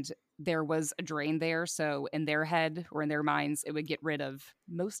and there was a drain there. So in their head or in their minds, it would get rid of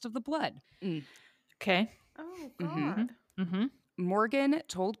most of the blood. Okay. Oh, God. Morgan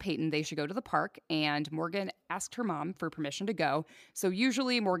told Peyton they should go to the park, and Morgan asked her mom for permission to go. So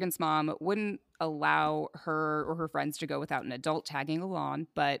usually Morgan's mom wouldn't allow her or her friends to go without an adult tagging along,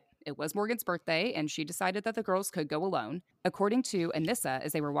 but it was Morgan's birthday, and she decided that the girls could go alone. According to Anissa,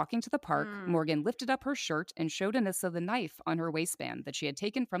 as they were walking to the park, Morgan lifted up her shirt and showed Anissa the knife on her waistband that she had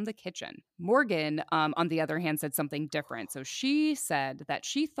taken from the kitchen. Morgan, on the other hand, said something different. So she said that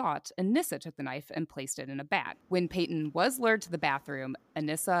she thought Anissa took the knife and placed it in a bag. When Peyton was lured to the bathroom,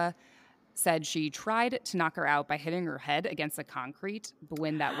 Anissa said she tried to knock her out by hitting her head against the concrete, but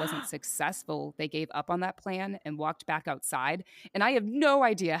when that wasn't successful, they gave up on that plan and walked back outside. And I have no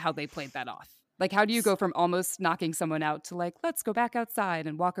idea how they played that off. Like, how do you go from almost knocking someone out to like, let's go back outside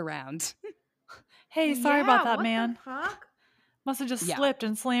and walk around? Hey, sorry about that, what man. The fuck? Must have just slipped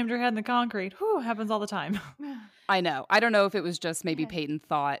and slammed her head in the concrete. Whew, happens all the time. I know. I don't know if it was just maybe Peyton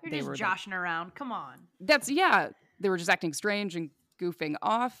thought You're they just were joshing around. Come on. They were just acting strange and goofing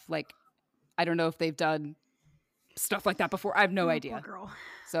off. Like, I don't know if they've done stuff like that before. I have no idea. Poor girl.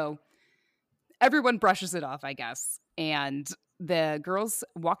 So everyone brushes it off, I guess. And the girls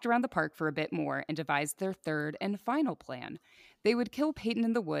walked around the park for a bit more and devised their third and final plan. They would kill Peyton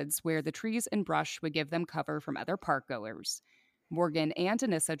in the woods where the trees and brush would give them cover from other park goers. Morgan and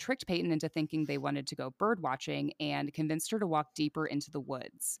Anissa tricked Peyton into thinking they wanted to go bird watching and convinced her to walk deeper into the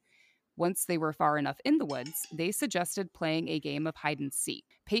woods. Once they were far enough in the woods, they suggested playing a game of hide and seek.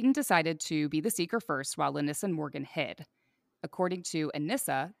 Peyton decided to be the seeker first while Anissa and Morgan hid. According to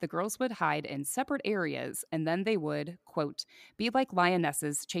Anissa, the girls would hide in separate areas and then they would, quote, be like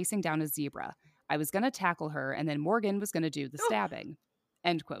lionesses chasing down a zebra. I was going to tackle her and then Morgan was going to do the stabbing.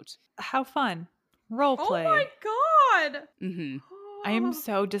 End quote. How fun. Role play. Oh my god. Mm-hmm. I am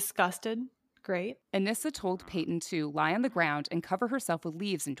so disgusted. Great. Anissa told Peyton to lie on the ground and cover herself with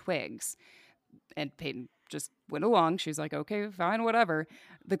leaves and twigs. And Peyton just went along. She was like, okay, fine, whatever.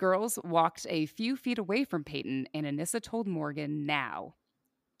 The girls walked a few feet away from Peyton, and Anissa told Morgan now.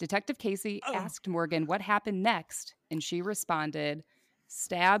 Detective Casey asked Morgan what happened next, and she responded,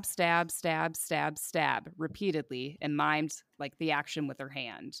 stab, stab, stab, stab, stab, repeatedly, and mimed like the action with her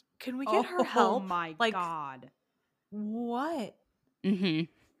hand. Can we get her help? Oh my god. What? Mm-hmm.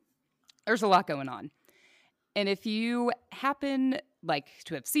 There's a lot going on. And if you happen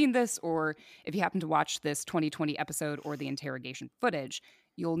to have seen this, or if you happen to watch this 2020 episode or the interrogation footage,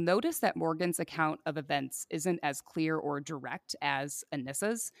 you'll notice that Morgan's account of events isn't as clear or direct as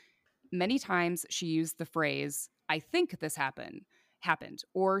Anissa's. Many times she used the phrase, I think this happened,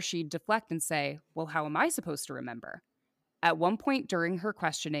 or she'd deflect and say, well, how am I supposed to remember? At one point during her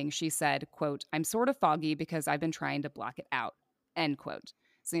questioning, she said, quote, I'm sort of foggy because I've been trying to block it out, end quote.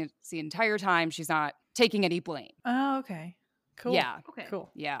 So it's the entire time she's not taking any blame. Oh, okay. Cool. Yeah. Okay. Cool.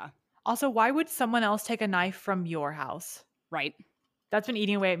 Yeah. Also, why would someone else take a knife from your house? Right. That's been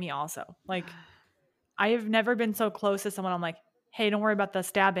eating away at me also. Like, I have never been so close to someone. I'm like, hey, don't worry about the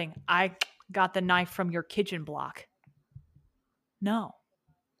stabbing. I got the knife from your kitchen block. No.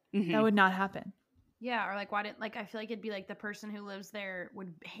 Mm-hmm. That would not happen. Yeah, or like, why didn't, like, I feel like it'd be like the person who lives there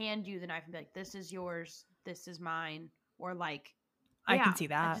would hand you the knife and be like, this is yours, this is mine. Or like, I can see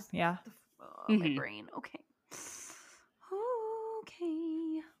that. Yeah. My brain. Okay.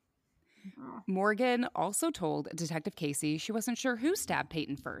 Okay. Morgan also told Detective Casey she wasn't sure who stabbed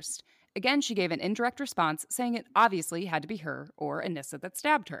Peyton first. Again, she gave an indirect response saying it obviously had to be her or Anissa that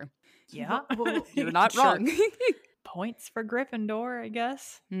stabbed her. Yeah. You're not wrong. Points for Gryffindor, I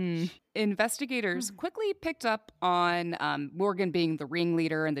guess. Investigators quickly picked up on Morgan being the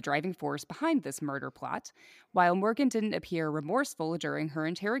ringleader and the driving force behind this murder plot. While Morgan didn't appear remorseful during her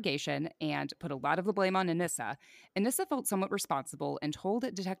interrogation and put a lot of the blame on Anissa, Anissa felt somewhat responsible and told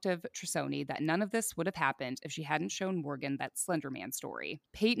Detective Trissoni that none of this would have happened if she hadn't shown Morgan that Slender Man story.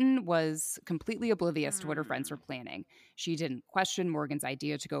 Peyton was completely oblivious to what her friends were planning. She didn't question Morgan's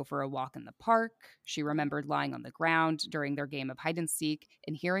idea to go for a walk in the park. She remembered lying on the ground during their game of hide and seek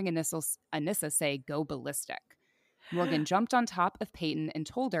and hearing Anissa say, go ballistic. Morgan jumped on top of Peyton and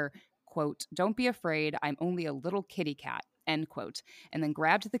told her, quote, don't be afraid, I'm only a little kitty cat, end quote, and then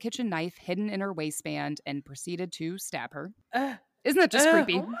grabbed the kitchen knife hidden in her waistband and proceeded to stab her. Isn't that just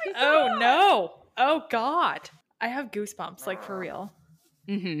creepy? Oh, no. Oh, God. I have goosebumps, like, for real.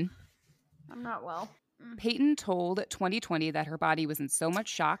 Mm-hmm. I'm not well. Peyton told 2020 that her body was in so much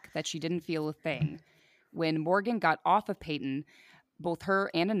shock that she didn't feel a thing. When Morgan got off of Peyton, both her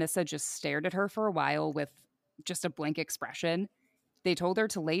and Anissa just stared at her for a while with just a blank expression. They told her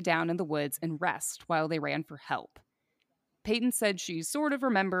to lay down in the woods and rest while they ran for help. Peyton said she sort of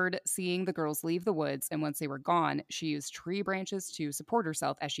remembered seeing the girls leave the woods, and once they were gone, she used tree branches to support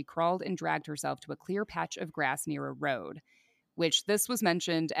herself as she crawled and dragged herself to a clear patch of grass near a road, which this was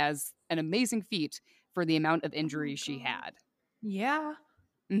mentioned as an amazing feat for the amount of injuries she had. Yeah.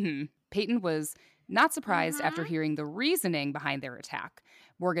 Mm-hmm. Peyton was not surprised after hearing the reasoning behind their attack.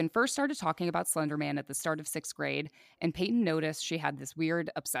 Morgan first started talking about Slender Man at the start of 6th grade, and Peyton noticed she had this weird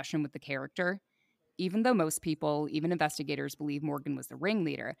obsession with the character. Even though most people, even investigators, believe Morgan was the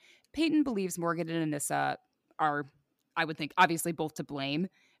ringleader, Peyton believes Morgan and Anissa are, I would think, obviously both to blame.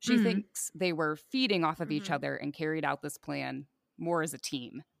 She thinks they were feeding off of each other and carried out this plan more as a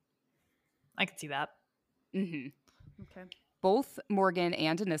team. I can see that. Mm-hmm. Okay. Both Morgan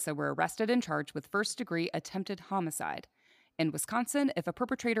and Anissa were arrested and charged with first-degree attempted homicide. In Wisconsin, if a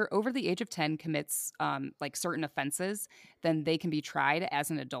perpetrator over the age of 10 commits certain offenses, then they can be tried as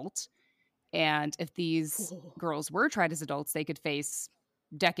an adult. And if these girls were tried as adults, they could face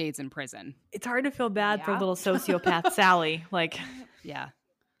decades in prison. It's hard to feel bad for little sociopath Sally. Like, yeah,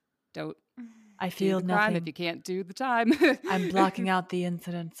 don't. I feel do the nothing crime if you can't do the time. I'm blocking out the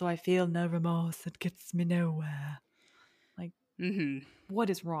incident, so I feel no remorse. It gets me nowhere. Like, what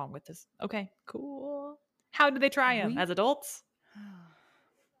is wrong with this? Okay, cool. How did they try him? As adults?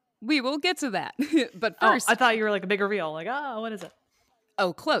 We will get to that. But first... I thought you were like a big reveal. Like, what is it?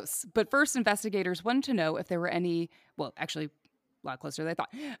 Oh, close. But first, investigators wanted to know if there were any... Well, actually, a lot closer than I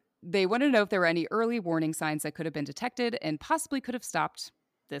thought. They wanted to know if there were any early warning signs that could have been detected and possibly could have stopped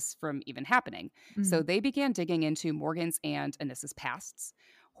this from even happening. So they began digging into Morgan's and Anissa's pasts.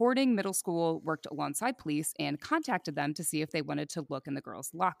 Hording Middle School worked alongside police and contacted them to see if they wanted to look in the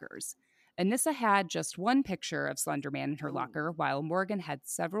girls' lockers. Anissa had just one picture of Slender Man in her locker, while Morgan had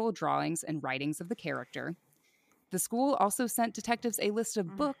several drawings and writings of the character. The school also sent detectives a list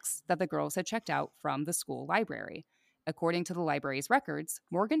of books that the girls had checked out from the school library. According to the library's records,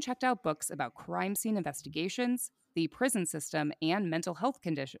 Morgan checked out books about crime scene investigations, the prison system, and mental health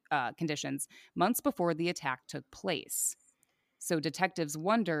conditions months before the attack took place. So detectives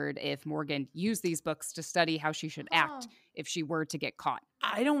wondered if Morgan used these books to study how she should act if she were to get caught.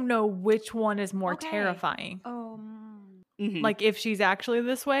 I don't know which one is more terrifying. Like if she's actually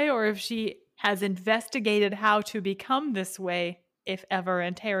this way or if she has investigated how to become this way if ever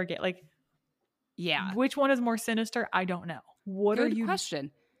interrogate. Like, yeah. Which one is more sinister? I don't know. What Good are you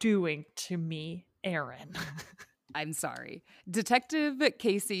doing to me, Aaron? I'm sorry. Detective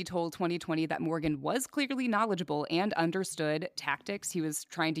Casey told 2020 that Morgan was clearly knowledgeable and understood tactics he was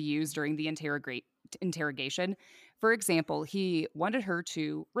trying to use during the interrogation. For example, he wanted her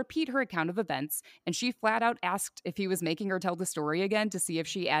to repeat her account of events, and she flat out asked if he was making her tell the story again to see if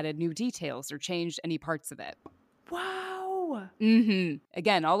she added new details or changed any parts of it. Wow.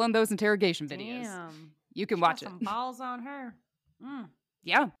 Again, all on those interrogation videos. Damn. You can watch it. Some balls on her.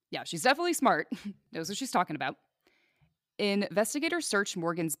 Yeah, she's definitely smart. Knows what she's talking about. Investigators searched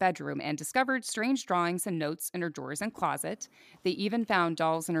Morgan's bedroom and discovered strange drawings and notes in her drawers and closet. They even found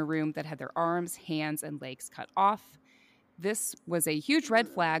dolls in her room that had their arms, hands, and legs cut off. This was a huge red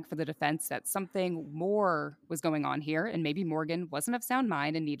flag for the defense that something more was going on here, and maybe Morgan wasn't of sound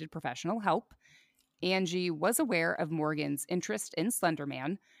mind and needed professional help. Angie was aware of Morgan's interest in Slender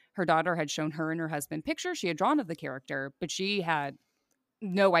Man. Her daughter had shown her and her husband pictures she had drawn of the character, but she had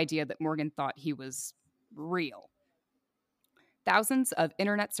no idea that Morgan thought he was real. Thousands of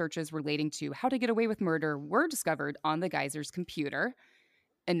internet searches relating to how to get away with murder were discovered on the Geyser's computer.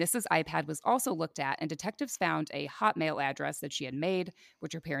 Anissa's iPad was also looked at, and detectives found a Hotmail address that she had made,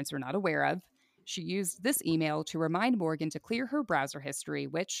 which her parents were not aware of. She used this email to remind Morgan to clear her browser history,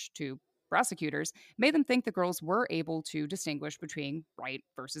 which, to prosecutors, made them think the girls were able to distinguish between right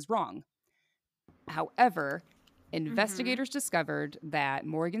versus wrong. However, investigators discovered that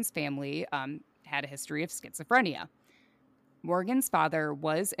Morgan's family had a history of schizophrenia. Morgan's father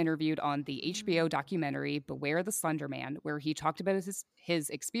was interviewed on the HBO documentary Beware the Slender Man, where he talked about his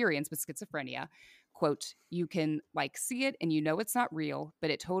experience with schizophrenia. Quote, "You can see it and you know it's not real,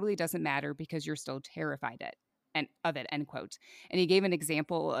 but it totally doesn't matter because you're still terrified of it, end quote. And he gave an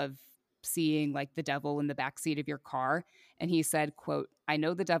example of seeing the devil in the backseat of your car. And he said, quote, "I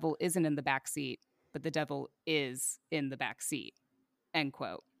know the devil isn't in the backseat, but the devil is in the backseat," end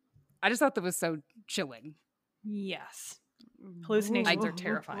quote. I just thought that was so chilling. Yes. Hallucinations are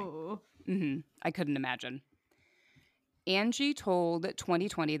terrifying. I couldn't imagine. Angie told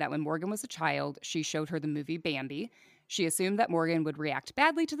 2020 that when Morgan was a child, she showed her the movie Bambi. She assumed that Morgan would react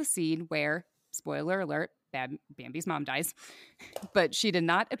badly to the scene where, spoiler alert, Bambi's mom dies. But she did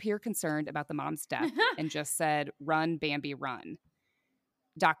not appear concerned about the mom's death and just said, "Run, Bambi, run."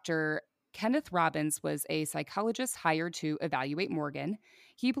 Dr. Kenneth Robbins was a psychologist hired to evaluate Morgan.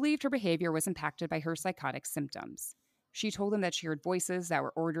 He believed her behavior was impacted by her psychotic symptoms. She told him that she heard voices that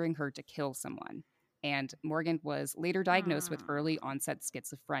were ordering her to kill someone. And Morgan was later diagnosed with early onset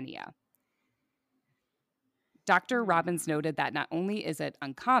schizophrenia. Dr. Robbins noted that not only is it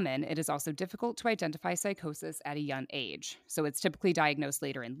uncommon, it is also difficult to identify psychosis at a young age. So it's typically diagnosed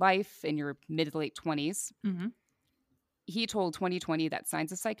later in life, in your mid to late 20s. He told 2020 that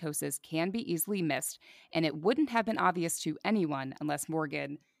signs of psychosis can be easily missed, and it wouldn't have been obvious to anyone unless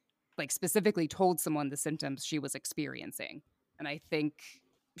Morgan specifically told someone the symptoms she was experiencing. And I think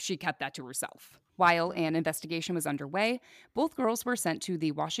she kept that to herself. While an investigation was underway, both girls were sent to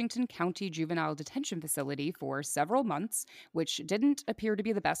the Washington County Juvenile Detention Facility for several months, which didn't appear to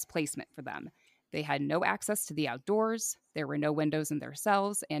be the best placement for them. They had no access to the outdoors, there were no windows in their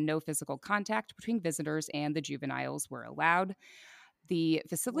cells, and no physical contact between visitors and the juveniles were allowed. The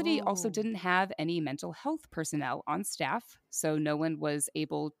facility also didn't have any mental health personnel on staff, so no one was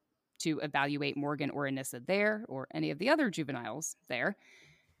able to evaluate Morgan or Anissa there, or any of the other juveniles there.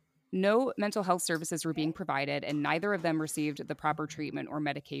 No mental health services were being provided, and neither of them received the proper treatment or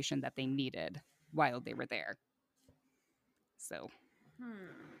medication that they needed while they were there. So,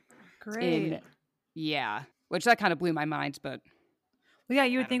 great. Yeah, which that kind of blew my mind, but... Well, yeah,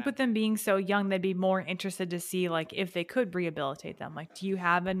 you would think with them being so young, they'd be more interested to see, like, if they could rehabilitate them. Like, do you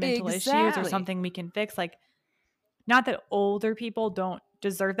have mental issues or something we can fix? Like, not that older people don't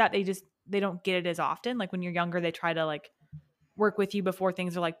deserve that. They don't get it as often. Like, when you're younger, they try to, like, work with you before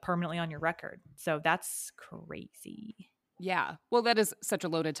things are, like, permanently on your record. So that's crazy. Yeah. Well, that is such a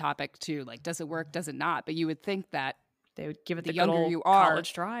loaded topic, too. Like, does it work? Does it not? But you would think that they would give it the younger good old you are,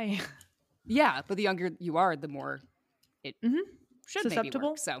 college try. Yeah, but the younger you are, the more it should susceptible.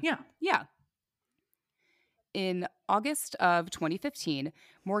 Maybe work. So yeah. In August of 2015,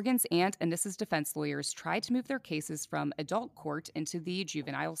 Morgan's aunt and Anissa's defense lawyers tried to move their cases from adult court into the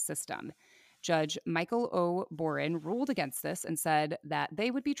juvenile system. Judge Michael O. Boren ruled against this and said that they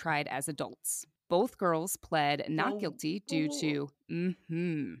would be tried as adults. Both girls pled not guilty due to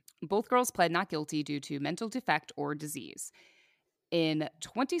mental defect or disease. In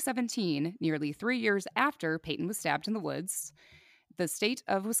 2017, nearly 3 years after Peyton was stabbed in the woods, the state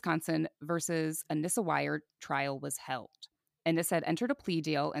of Wisconsin versus Anissa Weier trial was held. Anissa had entered a plea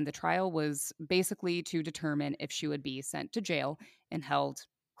deal, and the trial was basically to determine if she would be sent to jail and held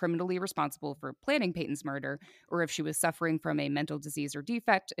criminally responsible for planning Peyton's murder, or if she was suffering from a mental disease or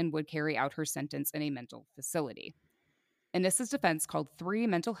defect and would carry out her sentence in a mental facility. Anissa's defense called 3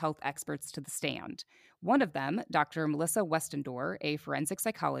 mental health experts to the stand. One of them, Dr. Melissa Westendor, a forensic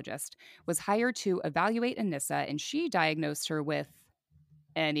psychologist, was hired to evaluate Anissa, and she diagnosed her with,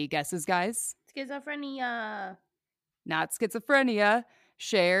 any guesses, guys? Schizophrenia. Not schizophrenia,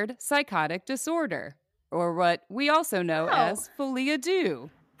 shared psychotic disorder, or what we also know as folie à deux.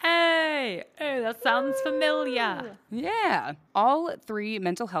 Hey, that sounds familiar. Yeah. All 3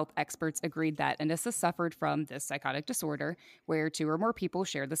 mental health experts agreed that Anissa suffered from this psychotic disorder, where 2 or more people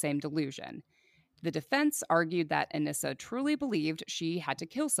share the same delusion. The defense argued that Anissa truly believed she had to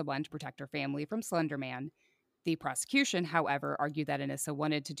kill someone to protect her family from Slender Man. The prosecution, however, argued that Anissa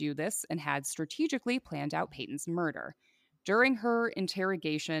wanted to do this and had strategically planned out Peyton's murder. During her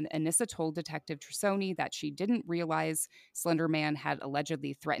interrogation, Anissa told Detective Trussoni that she didn't realize Slender Man had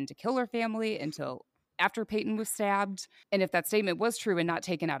allegedly threatened to kill her family until after Peyton was stabbed. And if that statement was true and not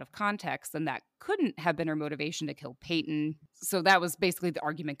taken out of context, then that couldn't have been her motivation to kill Peyton. So that was basically the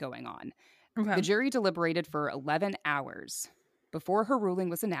argument going on. Okay. The jury deliberated for 11 hours. Before her ruling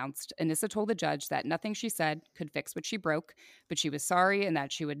was announced, Anissa told the judge that nothing she said could fix what she broke, but she was sorry and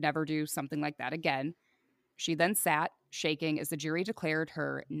that she would never do something like that again. She then sat, shaking, as the jury declared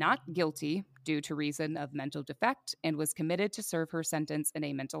her not guilty due to reason of mental defect and was committed to serve her sentence in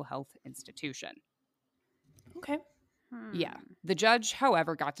a mental health institution. Okay. Yeah. The judge,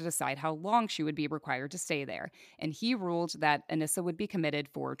 however, got to decide how long she would be required to stay there, and he ruled that Anissa would be committed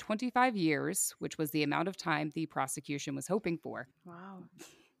for 25 years, which was the amount of time the prosecution was hoping for. Wow.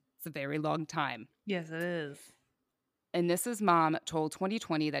 It's a very long time. Yes, it is. Anissa's mom told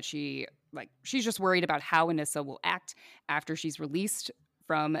 2020 that she's just worried about how Anissa will act after she's released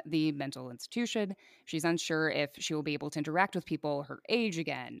from the mental institution. She's unsure if she will be able to interact with people her age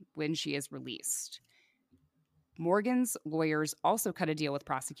again when she is released. Morgan's lawyers also cut a deal with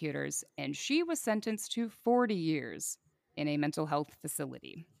prosecutors, and she was sentenced to 40 years in a mental health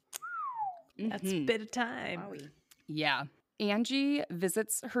facility. That's a bit of time. Wowie. Yeah. Angie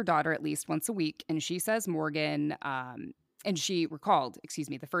visits her daughter at least once a week, and she says Morgan, and she recalled,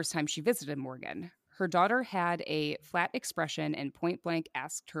 the first time she visited Morgan. Her daughter had a flat expression and point blank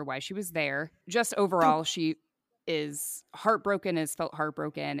asked her why she was there. Just overall, she is heartbroken, has felt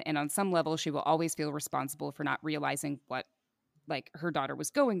heartbroken, and on some level, she will always feel responsible for not realizing what her daughter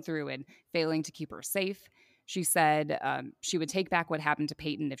was going through and failing to keep her safe. She said she would take back what happened to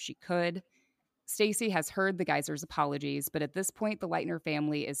Peyton if she could. Stacy has heard the Geisers' apologies, but at this point, the Leitner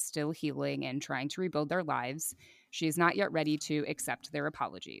family is still healing and trying to rebuild their lives. She is not yet ready to accept their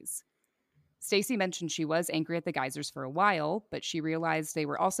apologies. Stacy mentioned she was angry at the Geisers for a while, but she realized they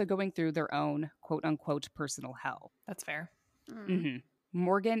were also going through their own quote-unquote personal hell. That's fair. Mm-hmm.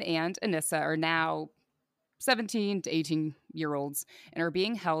 Morgan and Anissa are now 17 to 18-year-olds and are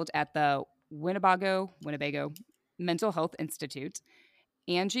being held at the Winnebago Mental Health Institute.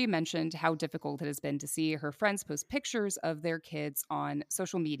 Angie mentioned how difficult it has been to see her friends post pictures of their kids on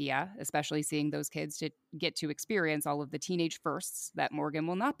social media, especially seeing those kids to get to experience all of the teenage firsts that Morgan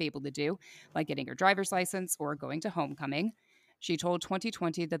will not be able to do, like getting her driver's license or going to homecoming. She told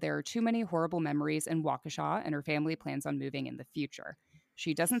 2020 that there are too many horrible memories in Waukesha and her family plans on moving in the future.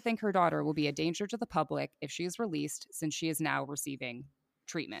 She doesn't think her daughter will be a danger to the public if she is released, since she is now receiving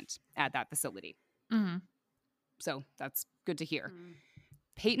treatment at that facility. Mm-hmm. So that's good to hear.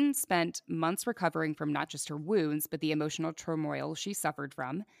 Peyton spent months recovering from not just her wounds, but the emotional turmoil she suffered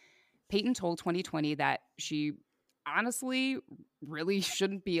from. Peyton told 2020 that she honestly really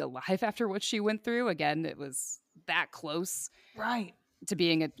shouldn't be alive after what she went through. Again, it was that close to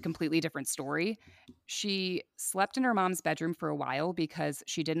being a completely different story. She slept in her mom's bedroom for a while because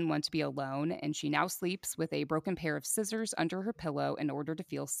she didn't want to be alone, and she now sleeps with a broken pair of scissors under her pillow in order to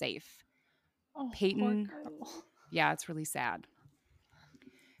feel safe. Peyton, yeah, it's really sad.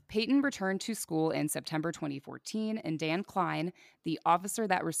 Peyton returned to school in September 2014, and Dan Klein, the officer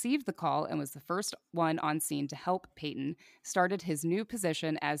that received the call and was the first one on scene to help Peyton, started his new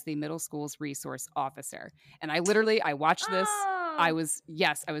position as the middle school's resource officer. And I watched this. I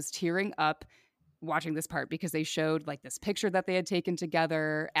was tearing up watching this part because they showed like this picture that they had taken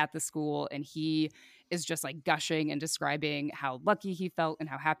together at the school, and he is just like gushing and describing how lucky he felt and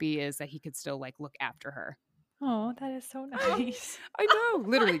how happy he is that he could still like look after her. Oh, that is so nice. I know.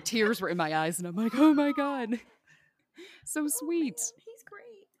 Literally, tears were in my eyes, and I'm like, oh my God. So sweet. Man, he's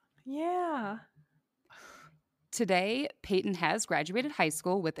great. Yeah. Today, Peyton has graduated high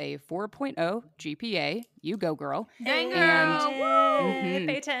school with a 4.0 GPA. You go, girl. Dang girl. And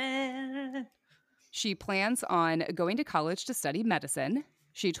Peyton. she plans on going to college to study medicine.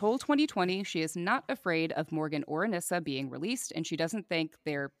 She told 2020 she is not afraid of Morgan or Anissa being released, and she doesn't think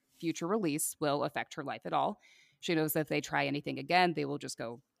their future release will affect her life at all. She knows that if they try anything again, they will just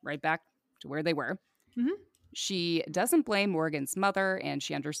go right back to where they were. Mm-hmm. She doesn't blame Morgan's mother, and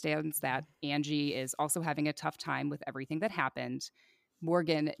she understands that Angie is also having a tough time with everything that happened.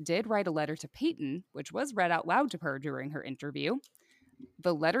 Morgan did write a letter to Peyton, which was read out loud to her during her interview.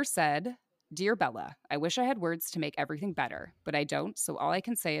 The letter said, "Dear Bella, I wish I had words to make everything better, but I don't, so all I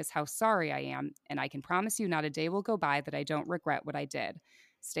can say is how sorry I am, and I can promise you not a day will go by that I don't regret what I did.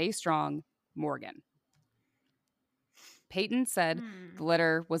 Stay strong, Morgan." Peyton said the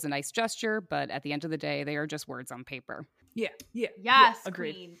letter was a nice gesture, but at the end of the day, they are just words on paper. Yes,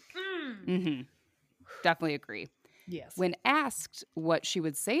 agreed. Queen. Mm-hmm. Definitely agree. Yes. When asked what she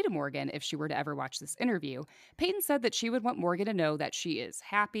would say to Morgan if she were to ever watch this interview, Peyton said that she would want Morgan to know that she is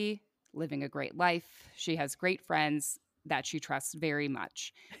happy, living a great life. She has great friends that she trusts very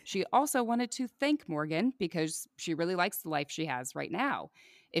much. She also wanted to thank Morgan because she really likes the life she has right now.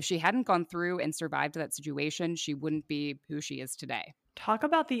 If she hadn't gone through and survived that situation, she wouldn't be who she is today. Talk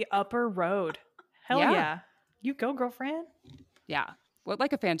about the upper road. Hell yeah. You go, girlfriend. Yeah. What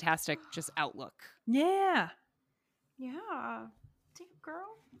like a fantastic just outlook. Yeah. Yeah. Damn,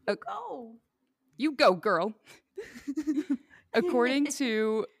 girl. You go. You go, girl. According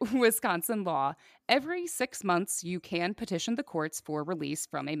to Wisconsin law, every 6 months you can petition the courts for release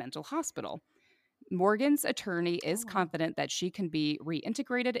from a mental hospital. Morgan's attorney is confident that she can be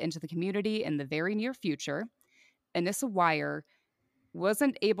reintegrated into the community in the very near future. Anissa Weier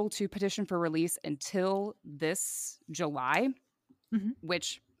wasn't able to petition for release until this July,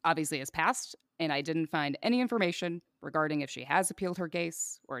 which obviously has passed, and I didn't find any information regarding if she has appealed her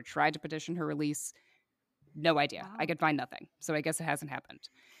case or tried to petition her release. No idea. Wow. I could find nothing, so I guess it hasn't happened.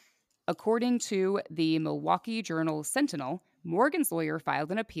 According to the Milwaukee Journal Sentinel, Morgan's lawyer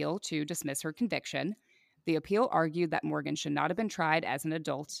filed an appeal to dismiss her conviction. The appeal argued that Morgan should not have been tried as an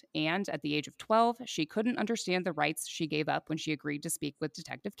adult, and at the age of 12, she couldn't understand the rights she gave up when she agreed to speak with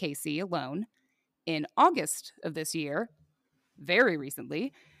Detective Casey alone. In August of this year, very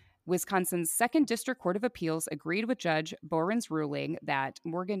recently, Wisconsin's 2nd District Court of Appeals agreed with Judge Boren's ruling that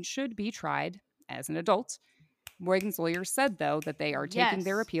Morgan should be tried as an adult. Morgan's lawyers said, though, that they are taking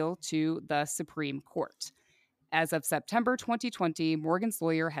their appeal to the Supreme Court. As of September 2020, Morgan's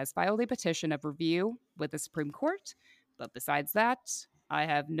lawyer has filed a petition of review with the Supreme Court, but besides that, I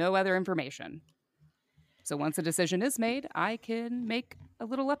have no other information. So once a decision is made, I can make a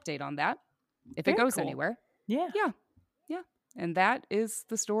little update on that, if it goes anywhere. Yeah. And that is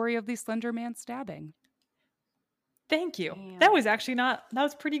the story of the Slender Man stabbing. Thank you. Damn. That was actually that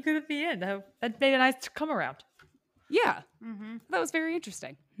was pretty good at the end. That made a nice come around. Yeah. That was very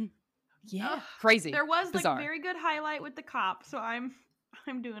interesting. Yeah. Crazy. There was bizarre. like very good highlight with the cop, so I'm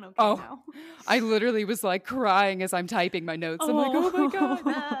doing okay now. I literally was like crying as I'm typing my notes. I'm like, oh my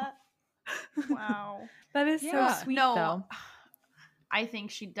God. Wow. That is so sweet, though. I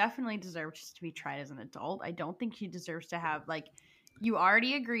think she definitely deserves to be tried as an adult. I don't think she deserves to have, like, you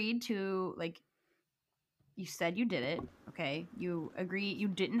already agreed to, like, you said you did it, okay? You agree you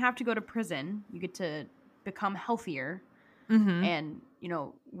didn't have to go to prison. You get to become healthier and, you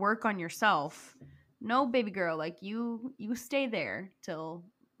know, work on yourself. No, baby girl, like, you stay there till,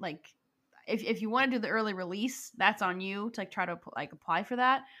 like, if you want to do the early release, that's on you to, like, try to, like, apply for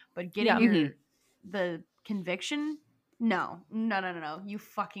that. But getting the conviction... No. You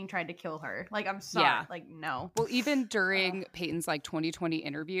fucking tried to kill her. Like, I'm sorry. Yeah. Like, no. Well, even during Peyton's, like, 2020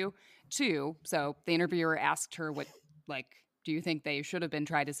 interview, too, so the interviewer asked her what, like, do you think they should have been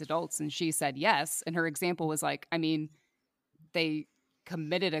tried as adults? And she said yes. And her example was like, I mean, they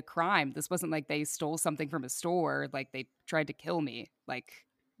committed a crime. This wasn't like they stole something from a store. Like, they tried to kill me. Like,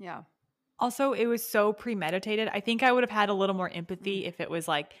 yeah. Also, it was so premeditated. I think I would have had a little more empathy if it was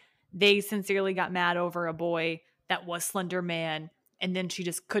like they sincerely got mad over a boy that was Slender Man, and then she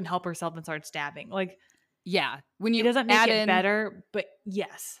just couldn't help herself and started stabbing. Like, yeah, when you it doesn't make it better, but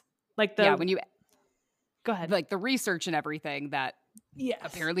yes, like when you go ahead, like the research and everything that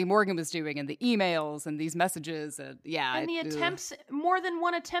apparently Morgan was doing, and the emails and these messages, and the attempts, more than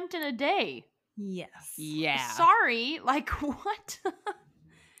one attempt in a day. Yes, yeah. Sorry, like what?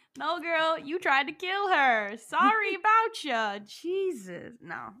 No, girl, you tried to kill her. Sorry about you. Jesus,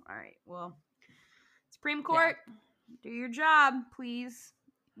 no. All right, well. Supreme Court, do your job, please.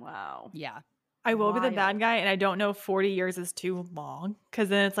 Wow. Yeah. I will be the bad guy, and I don't know if 40 years is too long, because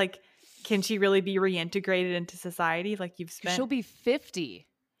then it's like, can she really be reintegrated into society? Like, you've spent... She'll be 50.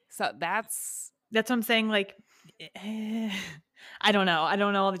 So that's what I'm saying. Like, I don't know. I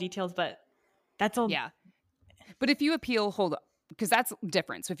don't know all the details, but that's all. Yeah. But if you appeal, hold up, because that's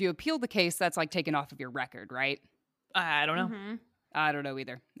different. So if you appeal the case, that's like taken off of your record, right? I don't know. Mm-hmm. I don't know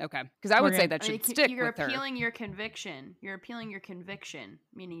either. Okay. Because I would say that should stick with her. You're appealing your conviction. You're appealing your conviction,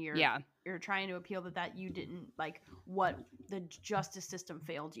 meaning you're trying to appeal that you didn't, like, what the justice system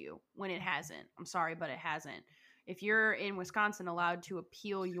failed you when it hasn't. I'm sorry, but it hasn't. If you're in Wisconsin allowed to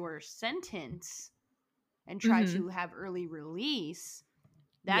appeal your sentence and try to have early release,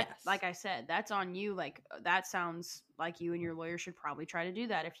 that, like I said, that's on you. Like, that sounds like you and your lawyer should probably try to do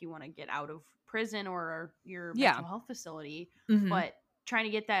that if you want to get out of prison or your mental health facility. But trying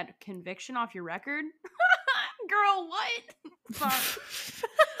to get that conviction off your record, girl, what?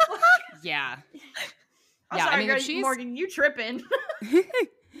 Yeah. I'm sorry, I mean, girl, Morgan, you tripping.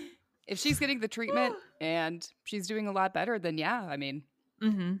 If she's getting the treatment and she's doing a lot better, then I mean,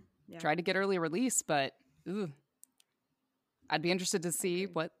 try to get early release. But I'd be interested to see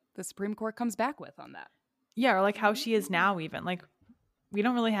what the Supreme Court comes back with on that. Yeah, or like how she is now, even. Like, we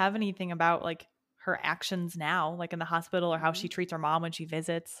don't really have anything about, like, her actions now, like in the hospital, or how she treats her mom when she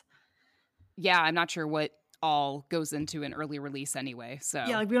visits. Yeah, I'm not sure what all goes into an early release anyway. So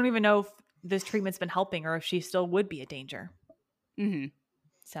yeah, like, we don't even know if this treatment's been helping or if she still would be a danger.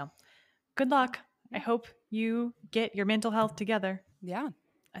 So good luck. I hope you get your mental health together. Yeah.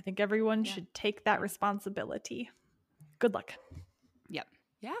 I think everyone should take that responsibility. Good luck. Yep.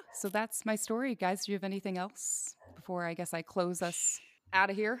 Yeah. So that's my story. Guys, do you have anything else before I guess I close us out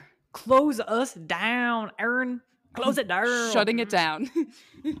of here? Close us down, Erin. Close it down. Shutting it down.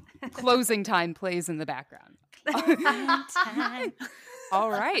 Closing time plays in the background. All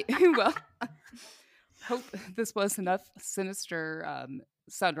right. Well, hope this was enough sinister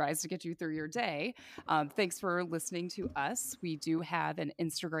sunrise to get you through your day. Thanks for listening to us. We do have an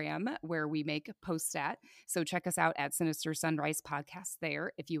Instagram where we make posts at, so check us out at Sinister Sunrise Podcast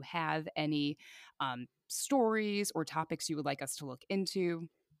there. If you have any stories or topics you would like us to look into,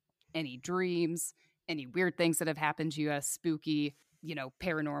 any dreams, any weird things that have happened to you, spooky,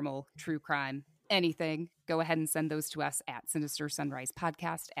 paranormal, true crime, anything, go ahead and send those to us at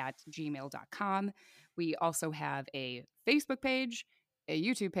sinistersunrisepodcast@gmail.com. We also have a Facebook page, a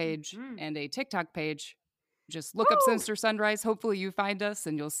YouTube page, and a TikTok page. Just look up Sinister Sunrise. Hopefully you find us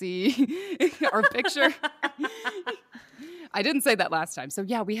and you'll see our picture. I didn't say that last time. So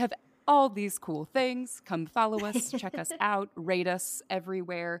yeah, we have all these cool things. Come follow us, check us out, rate us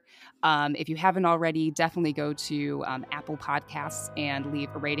everywhere. If you haven't already, definitely go to Apple Podcasts and leave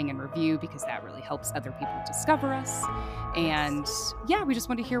a rating and review, because that really helps other people discover us. And yeah, we just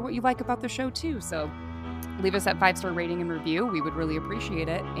want to hear what you like about the show too. So leave us that 5-star rating and review. We would really appreciate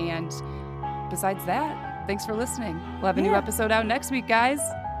it. And besides that, thanks for listening. We'll have a new episode out next week, guys.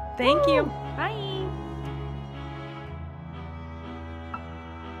 Thank you. Bye.